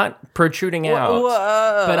around it, not protruding out.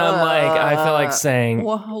 But I'm like, I feel like saying,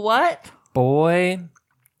 What? boy,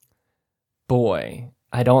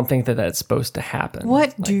 I don't think that that's supposed to happen. What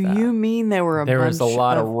like do that. you mean there were a There bunch was a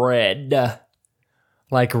lot of red,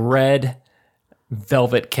 like red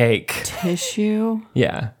velvet cake. tissue?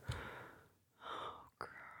 Yeah.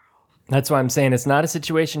 That's why I'm saying it's not a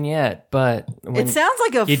situation yet, but when It sounds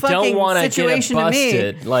like a you fucking don't want to get it situation to me.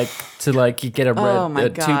 busted, like you get a red Oh my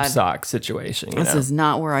tube God. sock situation. This is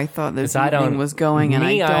not where I thought this I evening don't- was going, and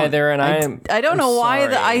me I don't either, and I don't know I'm why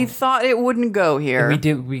sorry. I thought it wouldn't go here.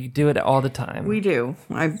 we do it all the time. We do.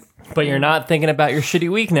 But you're not thinking about your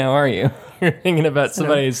shitty week now, are you? You're thinking about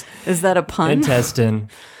somebody's Is that a pun? intestine.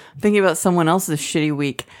 Thinking about someone else's shitty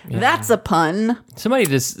week. That's a pun.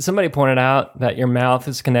 Somebody pointed out that your mouth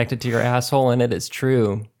is connected to your asshole, and it is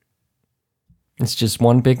true. It's just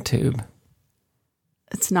one big tube.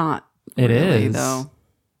 It's not. It really, is. though.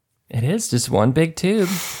 It is just one big tube.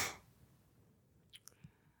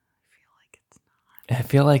 I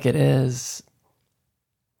feel like it is.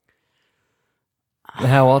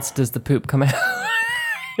 How else does the poop come out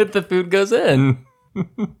if the food goes in?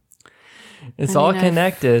 It's all mean,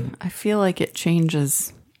 connected. I feel like it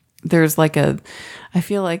changes. I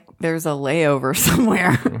feel like there's a layover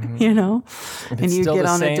somewhere, and It's you still get the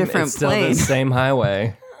on same- a different it's still plane. the same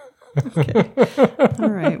highway. All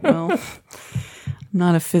right. Well, I'm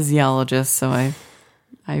not a physiologist, so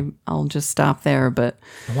I'll just stop there. But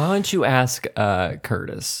Why don't you ask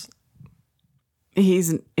Curtis?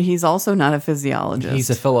 he's also not a physiologist. He's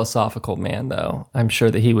a philosophical man, though. I'm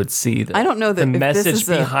sure that he would see I don't know that the if this message is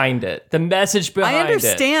a- behind it. The message behind I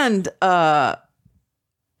understand.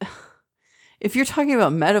 If you're talking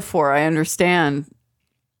about metaphor, I understand.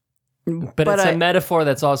 But it's I- a metaphor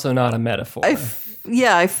that's also not a metaphor.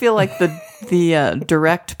 I feel like the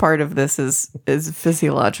direct part of this is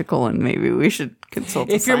physiological, and maybe we should consult.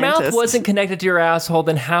 If your mouth wasn't connected to your asshole,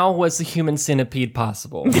 then how was the human centipede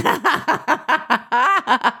possible?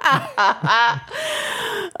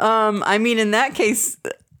 I mean, in that case,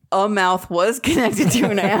 a mouth was connected to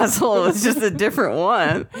an asshole. It was just a different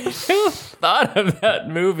one. Who thought of that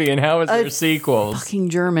movie, and how was there sequels? Fucking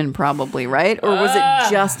German, probably, right? Or was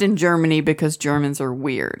it just in Germany because Germans are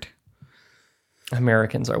weird?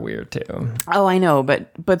 Americans are weird too. Oh, I know,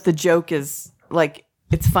 but the joke is like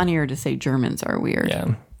it's funnier to say Germans are weird.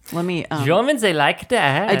 Yeah. Let me. Germans, they like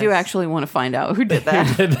that. I do actually want to find out who did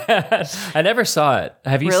that. I never saw it.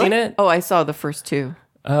 Have you Really? seen it? Oh, I saw the first two.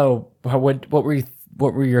 Oh, what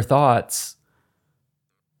were your thoughts?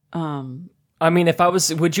 I mean, if I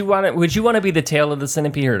was, would you want to be the tail of the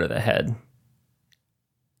centipede or the head?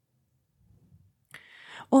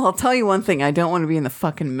 Well, I'll tell you one thing. I don't want to be in the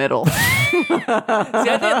fucking middle. See,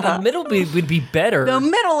 I think the middle would be better. The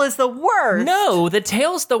middle is the worst. No, the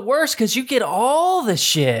tail's the worst because you get all the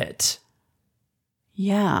shit.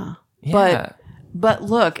 Yeah. Yeah. But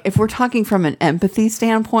look, if we're talking from an empathy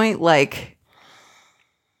standpoint, like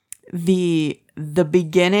the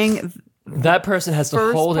beginning, That person has to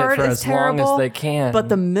first hold it part for is as long terrible, as they can. but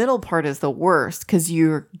the middle part is the worst because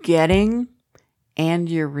you're getting and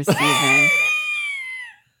you're receiving.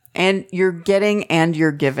 And you're getting and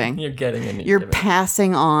you're giving. you're getting it. You're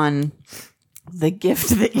passing on the gift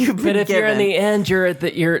that you've been But if given. you're in the end, you're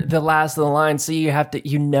the last of the line, so you have to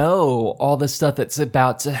all the stuff that's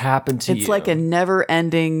about to happen to you. It's like a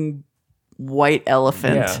never-ending white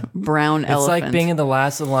elephant, Yeah. brown It's elephant. like being in the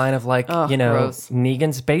last of the line of Ugh, gross.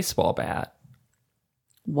 Negan's baseball bat.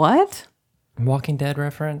 What? Walking Dead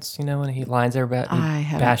reference, when he lines everybody, I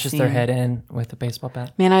haven't bashes their seen- head in with a baseball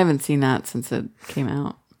bat. Man, I haven't seen that since it came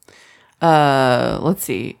out. Let's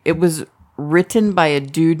see. It was written by a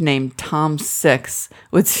dude named Tom Six,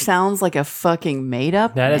 which sounds like a fucking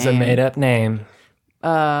made-up That is a name. made-up name.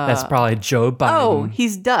 That's probably Joe Biden. Oh,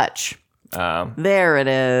 he's Dutch. There it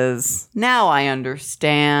is. Now I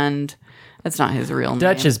understand. That's not his real name.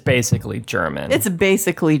 Dutch is basically German. It's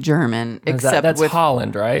basically German, except that's with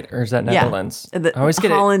Holland, right? Or is that Netherlands? Yeah, I always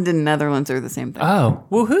get Holland and Netherlands are the same thing. Oh,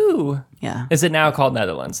 woohoo! Yeah. Is it now called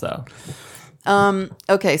Netherlands though?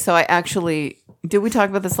 Okay, so I actually did we talk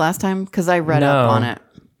about this last time? Because I read up No. on it.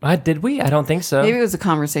 Did we? I don't think so. Maybe it was a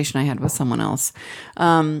conversation I had with someone else.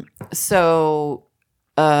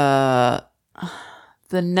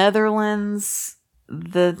 The Netherlands,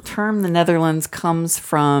 the term the Netherlands comes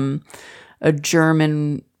from a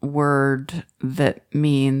German word that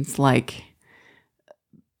means like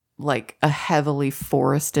a heavily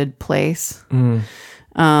forested place. Which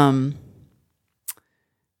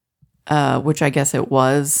I guess it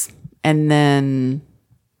was. And then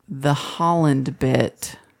the Holland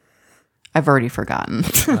bit, I've already forgotten.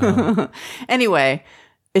 Anyway,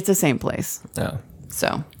 it's the same place. No.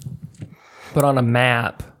 So, But on a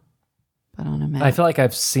map, but on a map. I feel like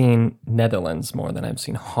I've seen Netherlands more than I've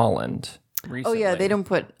seen Holland Oh recently. yeah, they don't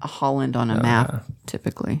put Holland on a map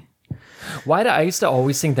typically. Why do I used to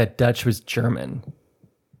always think that Dutch was German?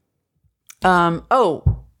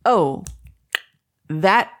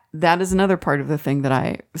 That is another part of the thing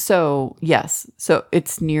that so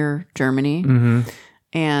it's near Germany.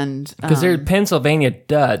 And Because Pennsylvania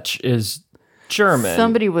Dutch is German,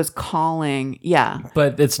 somebody was calling,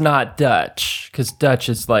 but it's not Dutch because Dutch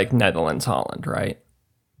is like Netherlands, Holland, right?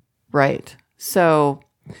 right. So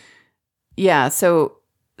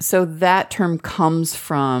so that term comes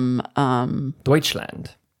from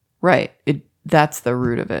Deutschland, right. That's the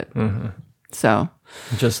root of it. So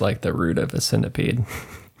just like the root of a centipede.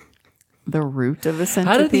 the root of a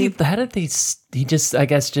How did centipede. he just, I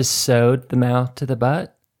guess, just sewed the mouth to the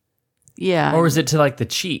butt? Yeah. Or was it to like the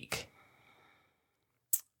cheek?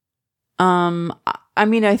 I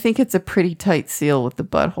mean, I think it's a pretty tight seal with the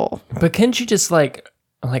butthole. But can't you just like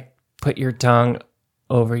put your tongue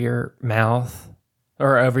over your mouth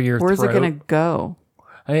or over your Where's throat? it going to go?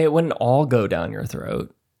 I mean, it wouldn't all go down your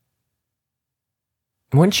throat.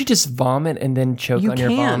 Wouldn't you just vomit and then choke You on your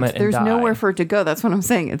can't. vomit and There's die? nowhere for it to go. That's what I'm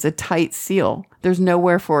saying. It's a tight seal. There's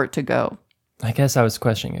nowhere for it to go. I guess I was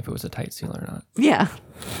questioning if it was a tight seal or not. Yeah.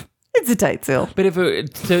 It's a tight seal. But if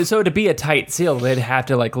it, so to be a tight seal, they'd have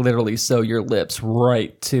to like literally sew your lips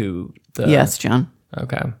right to the. Yes, John.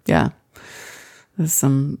 Okay. Yeah. There's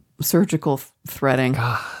some surgical threading.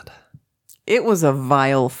 God. It was a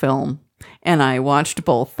vile film. And I watched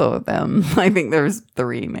both of them. I think there's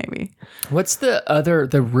 3 maybe. What's the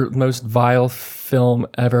most vile film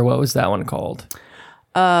ever? What was that one called?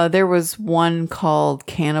 There was one called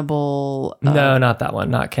Cannibal. No, not that one.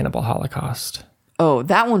 Not Cannibal Holocaust. Oh,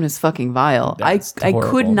 that one is fucking vile. That's I could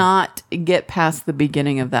horrible. not get past the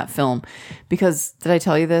beginning of that film because did I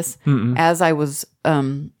tell you this? As I was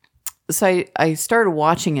so I started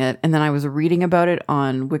watching it and then I was reading about it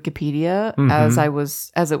on Wikipedia as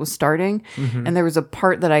it was starting, and there was a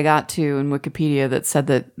part that I got to in Wikipedia that said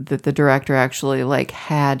that the director actually like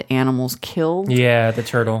had animals killed. Yeah, the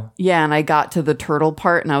turtle. Yeah, and I got to the turtle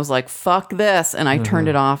part and I was like, fuck this, and I turned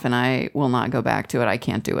it off and I will not go back to it. I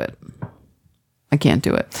can't do it. I can't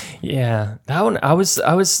do it. Yeah, that one. I was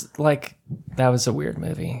like, that was a weird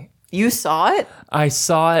movie. You saw it? I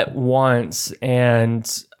saw it once, and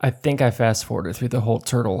I think I fast forwarded through the whole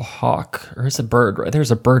turtle hawk, or it's a bird, right?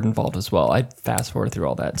 There's a bird involved as well. I fast forwarded through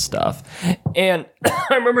all that stuff, and I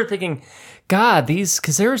remember thinking, God,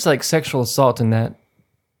 because there was like sexual assault in that,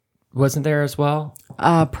 wasn't there as well?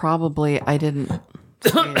 Probably. I didn't.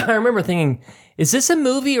 I remember thinking, is this a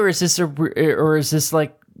movie or is this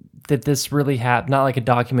like, did this really happen? Not like a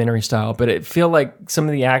documentary style, but it feel like some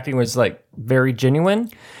of the acting was like very genuine,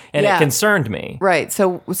 and Yeah. it concerned me. Right.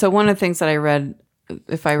 So one of the things that I read,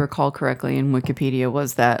 if I recall correctly, in Wikipedia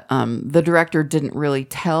was that the director didn't really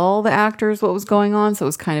tell the actors what was going on, so it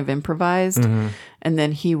was kind of improvised, and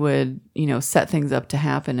then he would, set things up to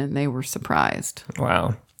happen, and they were surprised.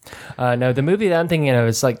 Wow. No, the movie that I'm thinking of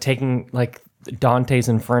is like taking like Dante's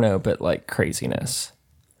Inferno, but like craziness.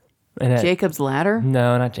 And Jacob's Ladder.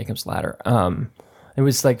 No, not Jacob's Ladder. It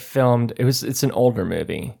was like filmed. It's an older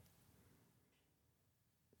movie.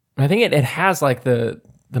 I think it has like the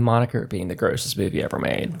moniker of being the grossest movie ever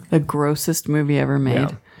made. The grossest movie ever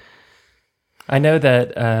made. Yeah. I know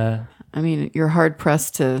that. I mean, you're hard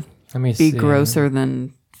pressed to Let me be see. grosser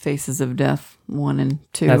than Faces of Death 1 and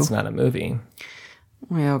 2. That's not a movie.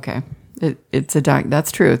 Yeah, okay. It's a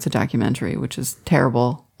That's true. It's a documentary, which is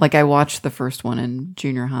terrible. Like I watched the first one in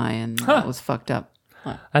junior high, and that was fucked up.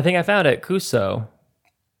 I think I found it. Kuso.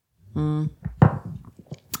 I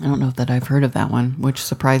don't know that I've heard of that one, which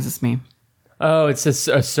surprises me. Oh, it's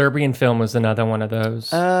a Serbian film was another one of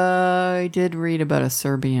those. I did read about a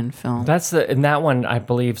Serbian film. In that one, I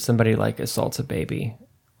believe somebody like assaults a baby.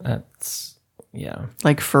 That's, yeah.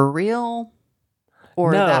 Like for real?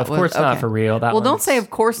 Or No, that of was- course not okay. for real. That Well, don't one's- say of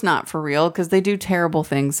course not for real, because they do terrible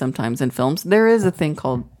things sometimes in films. There is a thing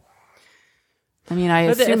called, I mean, I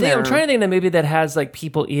assume I'm trying to think of the movie that has like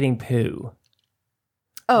people eating poo.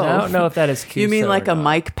 Oh, I don't know if that is Kuso you mean like or a not.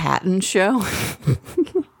 Mike Patton show? I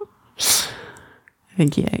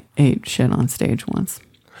think he ate shit on stage once.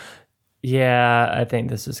 Yeah, I think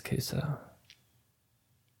this is Kuso.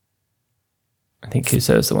 I think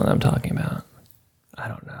Kuso is the one I'm talking about. I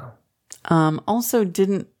don't know. Also,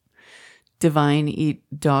 didn't Divine eat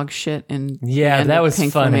dog shit and Yeah, that was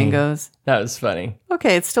pink funny. flamingos? That was funny.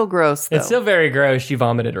 Okay, it's still gross though. It's still very gross. She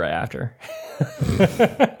vomited right after.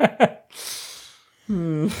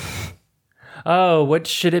 Oh, what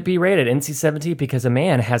should it be rated? NC-17 because a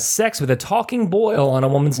man has sex with a talking boil on a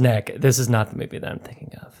woman's neck. This is not the movie that I'm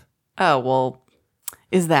thinking of. Oh, well,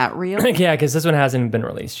 is that real? Yeah, because this one hasn't been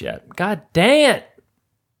released yet. God dang it.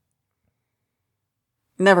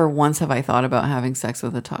 Never once have I thought about having sex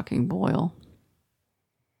with a talking boil.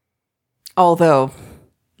 Although,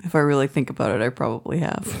 if I really think about it, I probably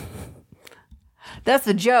have. That's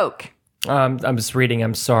a joke. I'm just reading.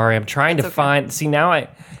 I'm sorry. I'm trying to find. See now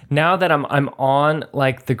that I'm on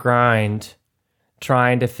like the grind,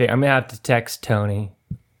 trying to figure. I'm gonna have to text Tony.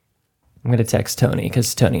 I'm gonna text Tony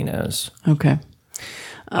because Tony knows. Okay.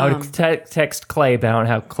 I would text Clay, but I don't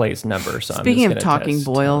have Clay's number. So Speaking I'm of just gonna talking text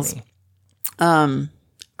boils, Tony.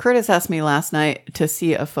 Curtis asked me last night to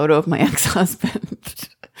see a photo of my ex-husband.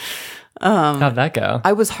 How'd that go?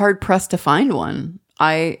 I was hard pressed to find one.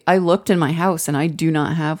 I looked in my house and I do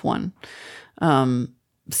not have one.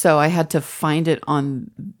 So I had to find it on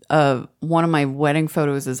one of my wedding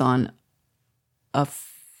photos is on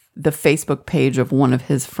the Facebook page of one of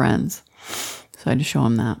his friends. So I had to show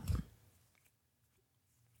him that.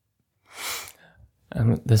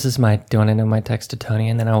 This is my. Do you want to know my text to Tony,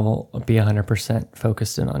 and then I will be 100%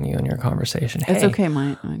 focused in on you and your conversation. It's Hey, okay,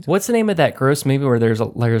 mine. what's the name of that gross movie where there's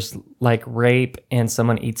like rape and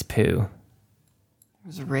someone eats poo?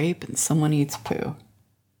 There's rape and someone eats poo.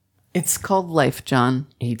 It's called Life, John.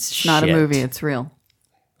 Eats It's not a shit. movie. It's real.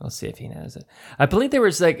 Let's see if he knows it. I believe there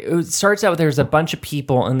was like it starts out with there's a bunch of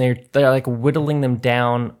people and they're like whittling them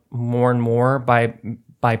down more and more by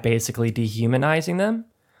basically dehumanizing them.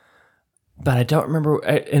 But I don't remember.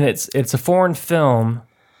 And it's a foreign film,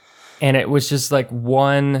 and it was just like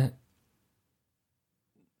one.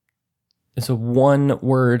 It's a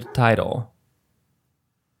one-word title.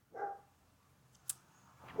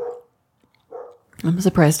 I'm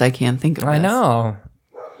surprised I can't think of I this. know.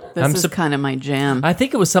 This is kind of my jam. I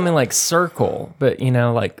think it was something like Circle, but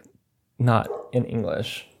like not in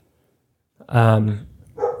English.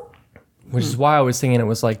 Which is why I was thinking it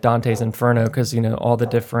was like Dante's Inferno, because all the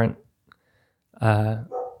different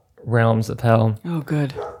realms of hell. Oh,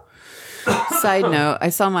 good. Side note, I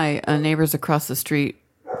saw my neighbors across the street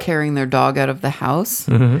carrying their dog out of the house,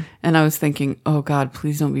 and I was thinking, oh God,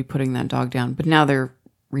 please don't be putting that dog down. But now they're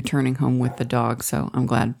returning home with the dog, so I'm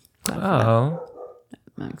glad. Oh,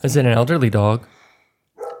 is it an elderly dog?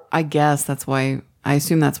 I guess that's why. I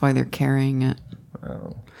assume that's why they're carrying it.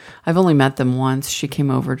 Oh. I've only met them once. She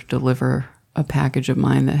came over to deliver a package of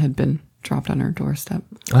mine that had been dropped on her doorstep.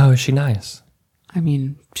 Oh, is she nice? I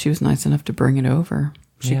mean, she was nice enough to bring it over.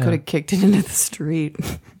 She Yeah. could have kicked it into the street.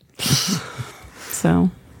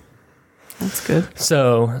 So that's good.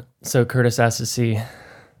 So Curtis asked to see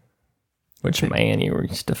which man you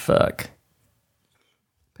used to fuck.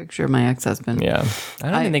 Picture of my ex-husband. Yeah, I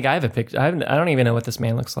don't even think I have a picture. I don't even know what this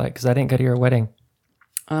man looks like because I didn't go to your wedding.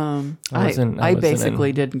 I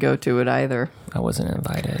basically didn't go to it either. I wasn't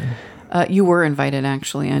invited. You were invited,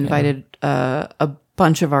 actually. I invited a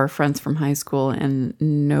bunch of our friends from high school, and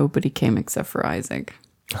nobody came except for Isaac.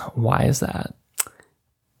 Why is that?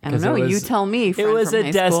 I don't 'Cause know. it was- You tell me. It friend was from a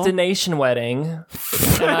high school. destination wedding,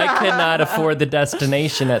 and I could not afford the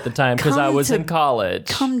destination at the time because I Come was to- in college.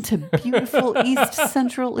 Come to beautiful East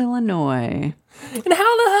Central Illinois. And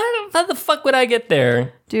how the fuck would I get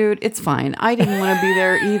there? Dude, it's fine. I didn't want to be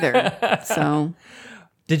there either. So,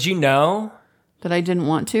 Did you know? that I didn't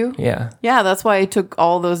want to? Yeah, Yeah, that's why I took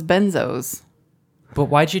all those benzos. but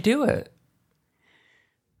why'd you do it?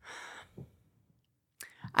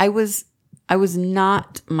 I was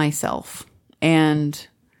not myself. And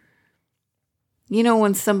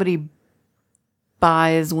when somebody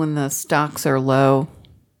buys when the stocks are low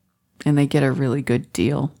and they get a really good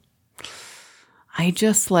deal. I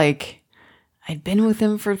just I'd been with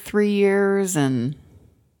him for 3 years, and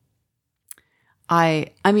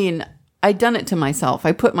I mean, I'd done it to myself.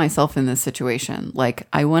 I put myself in this situation. Like,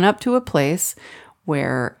 I went up to a place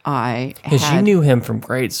where I Because you had, knew him from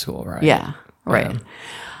grade school, right? yeah, right.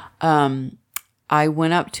 I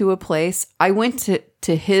went up to a place. I went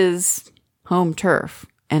to his home turf,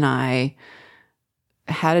 and I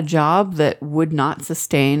had a job that would not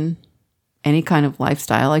sustain any kind of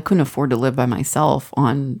lifestyle. I couldn't afford to live by myself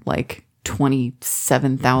on like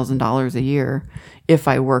 $27,000 a year if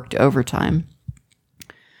I worked overtime.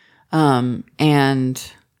 I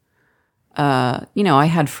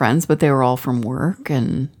had friends, but they were all from work,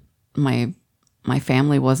 and my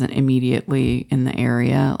family wasn't immediately in the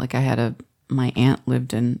area. Like, my aunt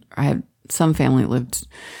I had some family lived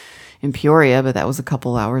in Peoria, but that was a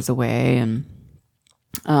couple hours away. And,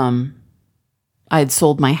 I had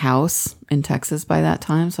sold my house in Texas by that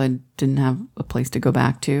time, so I didn't have a place to go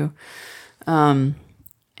back to. And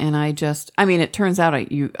it turns out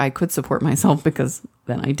I could support myself because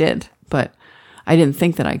then I did, but I didn't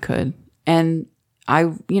think that I could. And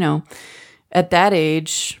at that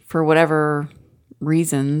age, for whatever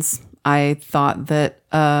reasons, I thought that,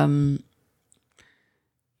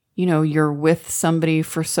 you're with somebody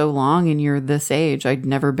for so long and you're this age. I'd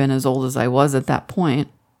never been as old as I was at that point.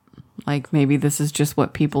 Like, maybe this is just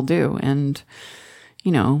what people do. And,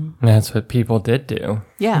 That's what people did do.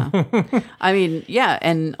 yeah. I mean, yeah.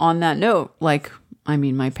 And on that note, my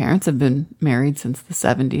parents have been married since the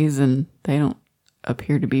 70s, and they don't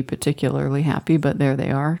appear to be particularly happy, but there they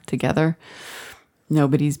are together.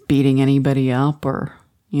 Nobody's beating anybody up or,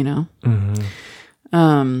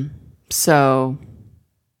 So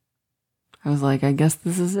I was like, I guess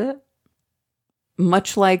this is it.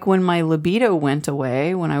 Much like when my libido went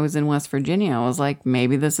away when I was in West Virginia, I was like,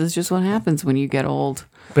 maybe this is just what happens when you get old.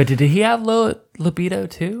 But did he have low libido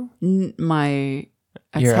too? My Your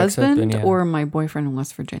ex-husband, ex-husband, yeah. or my boyfriend in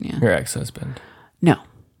West Virginia? Your ex-husband. No,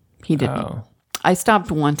 he didn't. Oh. I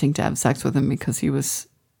stopped wanting to have sex with him because he was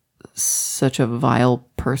such a vile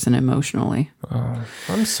person emotionally. Oh,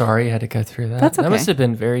 I'm sorry you had to go through that. That's That okay. must have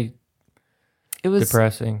been very It was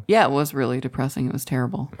depressing. Yeah, it was really depressing. It was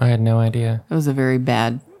terrible. I had no idea. It was a very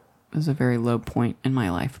low point in my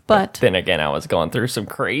life. But Then again, I was going through some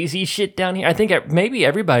crazy shit down here. I think maybe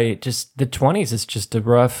everybody just, the 20s is just a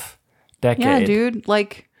rough decade. yeah, dude,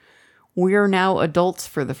 we're now adults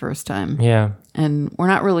for the first time. Yeah. And we're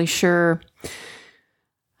not really sure.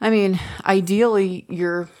 I mean, ideally,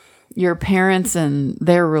 your parents and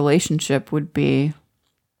their relationship would be,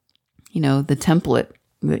 the template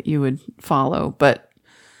that you would follow. But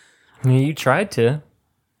I mean, you tried to.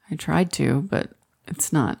 I tried to, but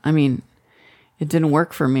it's not. I mean, it didn't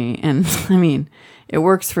work for me. And I mean, it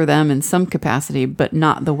works for them in some capacity, but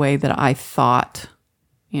not the way that I thought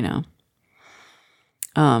you know.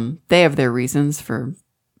 They have their reasons for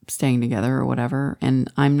staying together or whatever,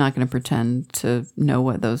 and I'm not going to pretend to know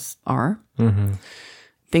what those are. Mm-hmm.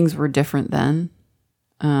 Things were different then.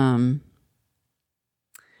 I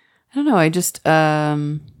don't know. I just I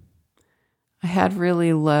had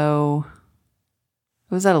really low.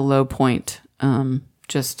 I was at a low point,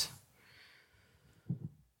 just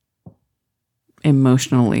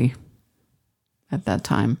emotionally at that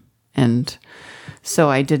time, and so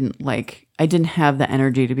I didn't have the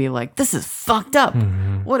energy to be like, this is fucked up.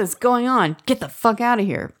 What is going on? Get the fuck out of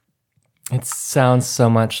here. It sounds so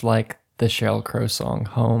much like the Sheryl Crow song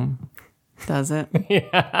 "Home." Does it?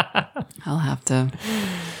 Yeah. I'll have to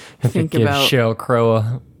If think you give about. Sheryl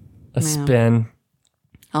Crow a spin.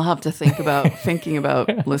 I'll have to think about thinking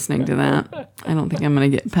about listening to that. I don't think I'm going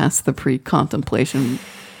to get past the pre-contemplation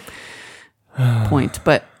point,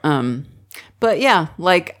 but yeah,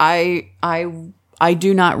 like I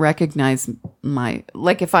do not recognize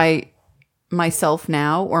if myself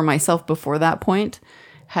now or myself before that point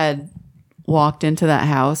had walked into that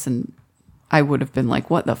house, and I would have been like,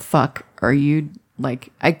 what the fuck are you,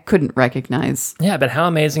 like, I couldn't recognize. Yeah, but how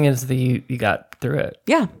amazing is that you got through it?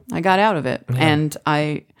 Yeah, I got out of it. And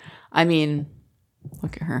I mean,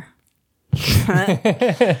 look at her.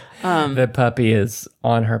 The puppy is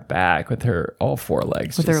on her back with her all four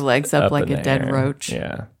legs. With her just legs up like in a the dead air. roach.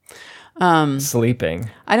 Yeah.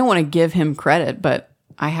 Sleeping. I don't want to give him credit, but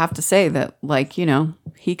I have to say that, like, you know,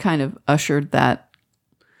 he kind of ushered that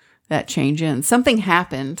change in. Something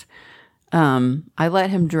happened. I let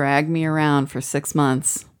him drag me around for 6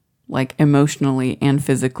 months, like emotionally and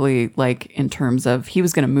physically, like in terms of he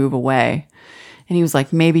was going to move away. And he was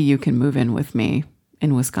like, maybe you can move in with me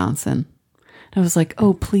in Wisconsin. And I was like,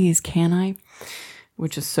 oh, please, can I?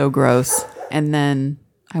 Which is so gross. And then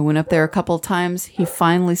I went up there a couple of times. He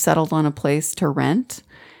finally settled on a place to rent.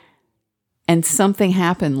 And something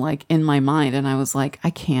happened, like, in my mind. And I was like, I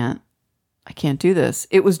can't do this.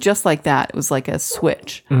 It was just like that. It was like a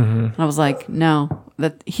switch. And I was like, no.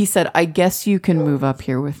 That he said, I guess you can move up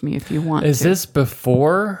here with me if you want Is to. this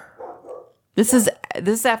before? This is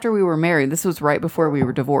after we were married. This was right before we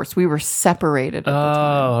were divorced. We were separated at the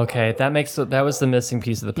time. Oh, okay. That was the missing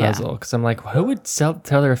piece of the Yeah. puzzle. Because I'm like, who would tell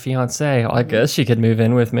their fiance? I guess she could move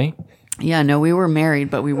in with me. Yeah, no, we were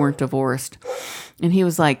married, but we weren't divorced. And he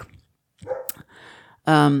was like,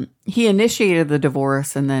 he initiated the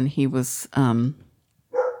divorce, and then he was, and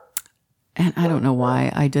I don't know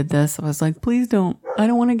why I did this. I was like, please don't. I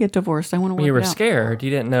don't want to get divorced. I want to work You were it out. scared. You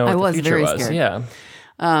didn't know what I was the future very was. scared. Yeah.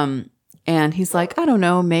 And he's like, I don't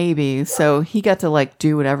know, maybe. So he got to, like,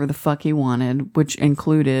 do whatever the fuck he wanted, which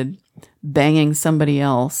included banging somebody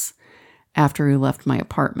else after he left my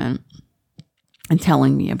apartment and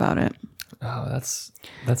telling me about it. Oh, that's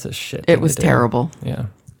a shit. It thing was to do. terrible. Yeah.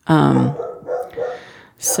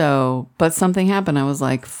 So, but something happened. I was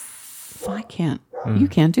like, I can't, you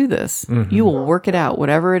can't do this. You will work it out,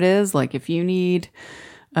 whatever it is. Like, if you need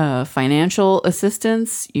financial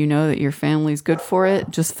assistance, you know that your family's good for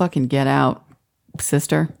it. Just fucking get out,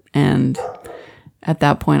 sister. And at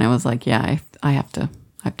that point I was like, yeah, I have to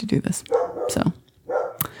do this. So,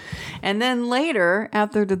 and then later,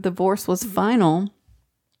 after the divorce was final,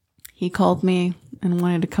 he called me and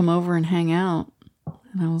wanted to come over and hang out.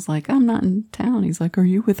 And I was like, I'm not in town. He's like, are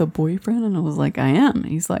you with a boyfriend? And I was like, I am. And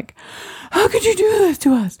he's like, how could you do this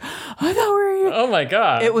to us? I thought we were... Oh my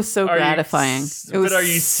god. It was so Are you gratifying. It was but are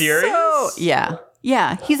you serious? Yeah.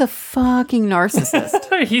 Yeah. He's a fucking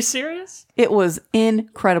narcissist. Are you serious? It was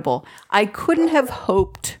incredible. I couldn't have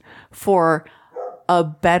hoped for a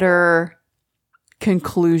better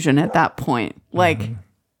conclusion at that point. Like,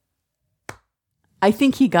 I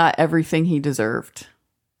think he got everything he deserved.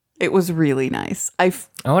 It was really nice. I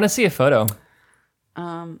want to see a photo.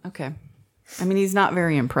 Okay. I mean, he's not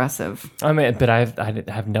very impressive. I mean, but I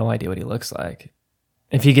have no idea what he looks like.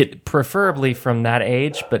 If you get preferably from that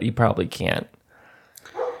age, but you probably can't.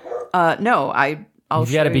 No, I'll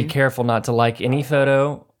You got to show be you. careful not to like any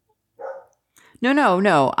photo.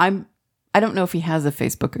 No. I don't know if he has a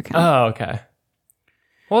Facebook account. Oh, okay.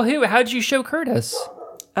 Well, how'd you show Curtis?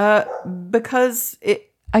 Because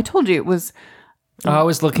I told you it was I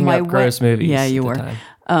was looking my up gross movies. Yeah, you at were. the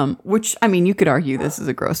time. Which, I mean, you could argue this is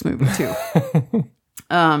a gross movie too.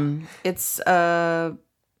 It's I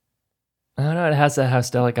don't know. It has a How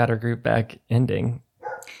Stella Got Her Groove Back ending.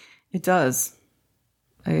 it does.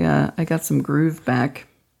 I got some groove back.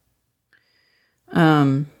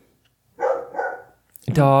 Dog,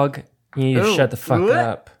 you need to Oh, shut the fuck what?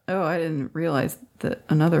 up. Oh, I didn't realize that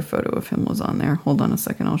another photo of him was on there. Hold on a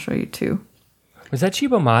second, I'll show you two. Was that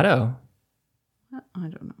Chibo Mato? I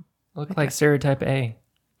don't know. Looked like stereotype A.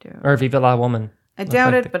 Or Viva La Woman. I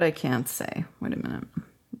doubt like it, but I can't say. Wait a minute.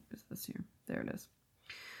 What is this here? There it is.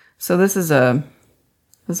 So this is a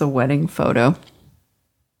wedding photo.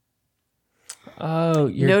 Oh,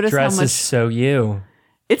 your Notice how dress much- is so you.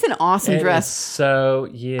 It's an awesome It is dress. so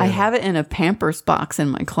you. I have it in a Pampers box in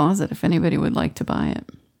my closet if anybody would like to buy it.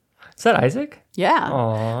 Is that Isaac? Yeah.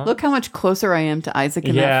 Aw. Look how much closer I am to Isaac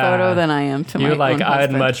in Yeah. that photo than I am to my You're like, own I'd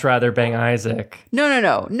husband. much rather bang Isaac.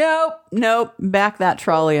 Nope. Back that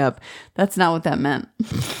trolley up. That's not what that meant.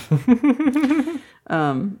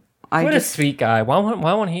 What a sweet guy. Why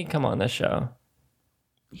won't he come on this show?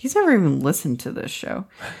 He's never even listened to this show.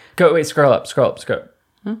 Go, wait, scroll up.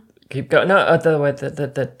 Keep going. No,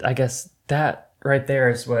 I guess that right there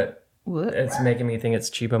is what What? it's making me think it's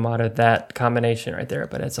Chibamata, that combination right there,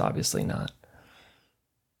 but it's obviously not.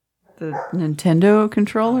 The Nintendo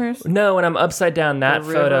controllers? No, when I'm upside down, that The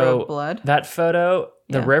river photo, of blood? the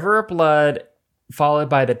Yeah. river of blood, followed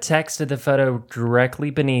by the text of the photo directly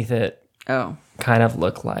beneath it, Oh, kind of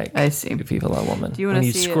look like I see. Viva La Woman. Do you wanna when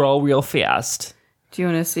you see it? scroll real fast? do you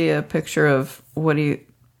want to see a picture of what he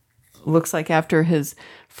looks like after his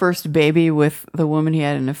first baby with the woman he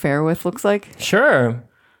had an affair with looks like? Sure.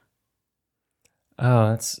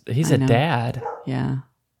 Oh, he's I a know. dad. Yeah.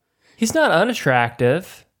 He's not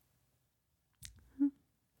unattractive.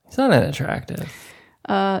 He's not unattractive.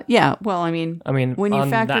 Yeah. Well, I mean, when you on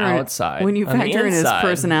factor the in outside, when you on the factor in his inside,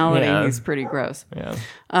 personality, yeah. he's pretty gross. Yeah.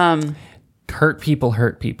 Um. Hurt people,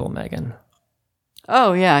 Megan.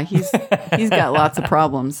 Oh yeah, he's got lots of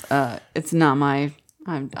problems. It's not my.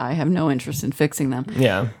 I have no interest in fixing them.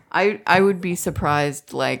 Yeah. I would be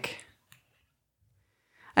surprised. Like,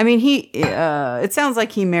 I mean, it sounds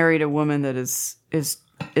like he married a woman that is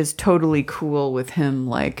totally cool with him.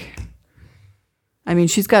 Like, I mean,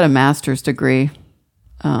 she's got a master's degree,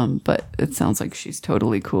 but it sounds like she's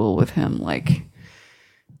totally cool with him. Like,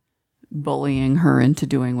 bullying her into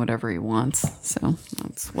doing whatever he wants. So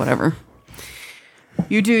that's whatever.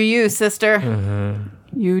 You do you, sister.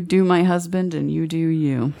 Mm-hmm. You do my husband, and you do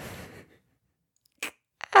you.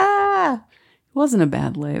 Ah, it wasn't a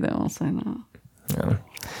bad lay though. I'll say that. Yeah.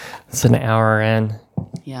 It's an hour in.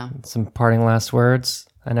 Yeah. Some parting last words.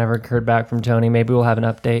 I never heard back from Tony. Maybe we'll have an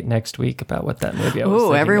update next week about what that movie I was Oh,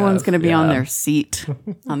 thinking everyone's of. going to be on Yeah. their seat,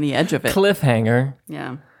 on the edge of it. Cliffhanger.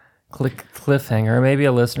 Yeah. Cliffhanger. Maybe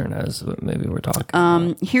a listener knows what maybe we're talking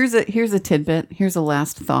about. Here's a tidbit. Here's a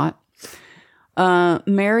last thought.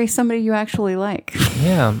 Marry somebody you actually like.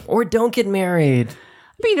 Yeah. Or don't get married.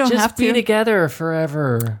 But you don't Just have be to. together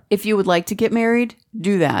forever. If you would like to get married,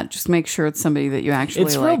 do that. Just make sure it's somebody that you actually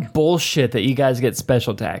It's like. real bullshit that you guys get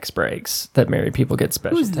special tax breaks, that married people get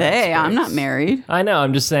special Who's tax they? breaks. I'm not married. I know.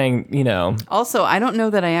 I'm just saying, Also, I don't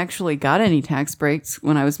know that I actually got any tax breaks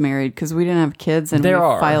when I was married because we didn't have kids and There we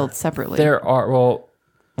are. filed separately. there are,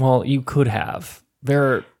 well, you could have.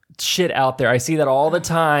 There are shit out there. I see that all the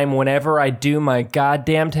time whenever I do my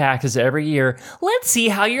goddamn taxes every year. Let's see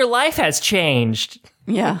how your life has changed.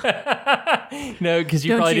 Yeah. No, because you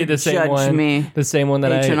Don't probably you did the same judge one. me. The same one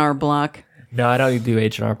that H&R Block. No, I don't do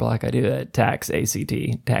H&R Block. I do that tax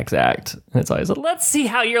Tax Act. And it's always like, let's see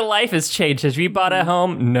how your life has changed. Have you bought a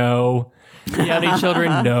home? No. Do you have any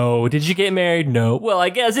children? No. Did you get married? No. Well, I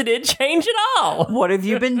guess it didn't change at all. What have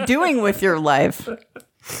you been doing with your life?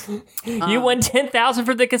 You won $10,000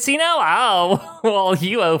 from the casino? Oh, well,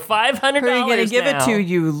 you owe $500. Who are you going to give it to,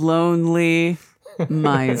 you lonely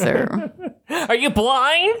miser? Are you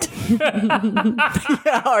blind?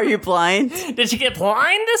 Are you blind? Did you get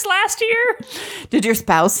blind this last year? Did your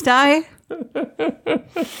spouse die?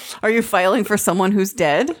 Are you filing for someone who's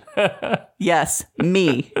dead? Yes,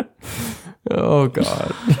 me. Oh,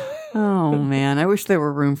 God. Oh man, I wish there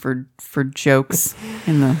were room for jokes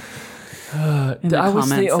in the When I was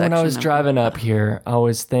section of- driving up here, I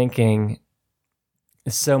was thinking,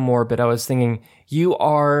 it's so morbid. I was thinking, you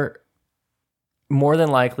are more than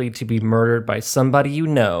likely to be murdered by somebody you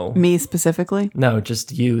know. Me specifically. No,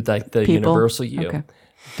 just you, like the People? universal you, Okay.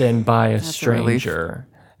 than by a a relief. stranger.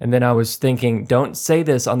 And then I was thinking, don't say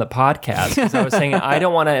this on the podcast, because I was saying I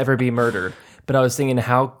don't want to ever be murdered. But I was thinking,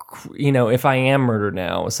 if I am murdered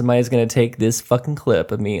now, somebody's going to take this fucking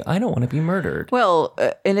clip of me. I don't want to be murdered. Well,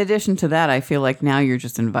 in addition to that, I feel like now you're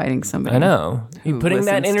just inviting somebody. I know. You're putting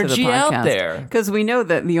that energy out there. Because we know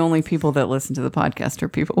that the only people that listen to the podcast are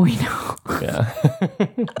people we know.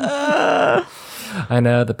 Yeah. I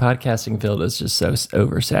know. The podcasting field is just so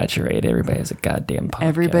oversaturated. Everybody has a goddamn podcast.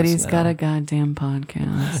 Everybody's now. got a goddamn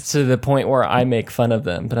podcast. To the point where I make fun of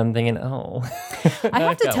them, but I'm thinking, oh. I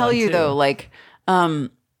have to got tell one you too. though, like,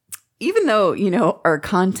 even though, our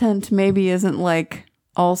content maybe isn't like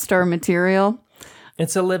all-star material,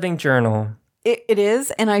 It's a living journal. It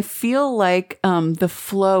is, and I feel like the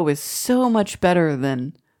flow is so much better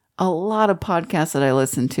than a lot of podcasts that I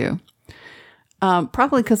listen to.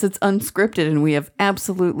 Probably because it's unscripted and we have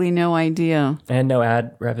absolutely no idea. And no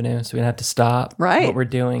ad revenue, so we don't have to stop Right. what we're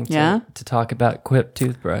doing Yeah. to talk about Quip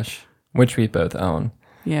toothbrush, which we both own.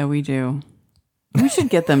 Yeah, we do. We should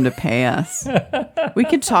get them to pay us. We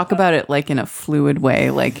could talk about it like in a fluid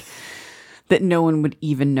way, like that no one would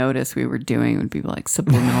even notice we were doing. It would be like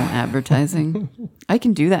subliminal advertising. I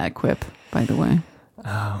can do that, Quip, by the way.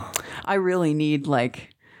 Oh. I really need like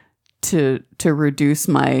to reduce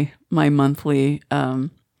my monthly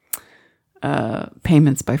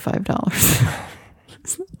payments by $5.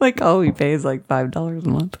 Like all we pay is like $5 a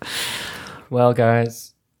month. Well,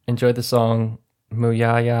 guys, enjoy the song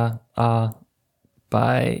Muyaya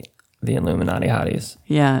by the Illuminati Hotties.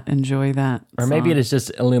 Yeah, enjoy that. Or maybe song. it is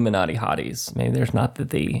just Illuminati Hotties. Maybe there's not the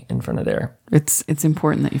 "the" in front of there. It's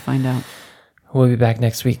important that you find out. We'll be back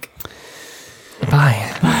next week.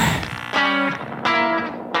 Bye.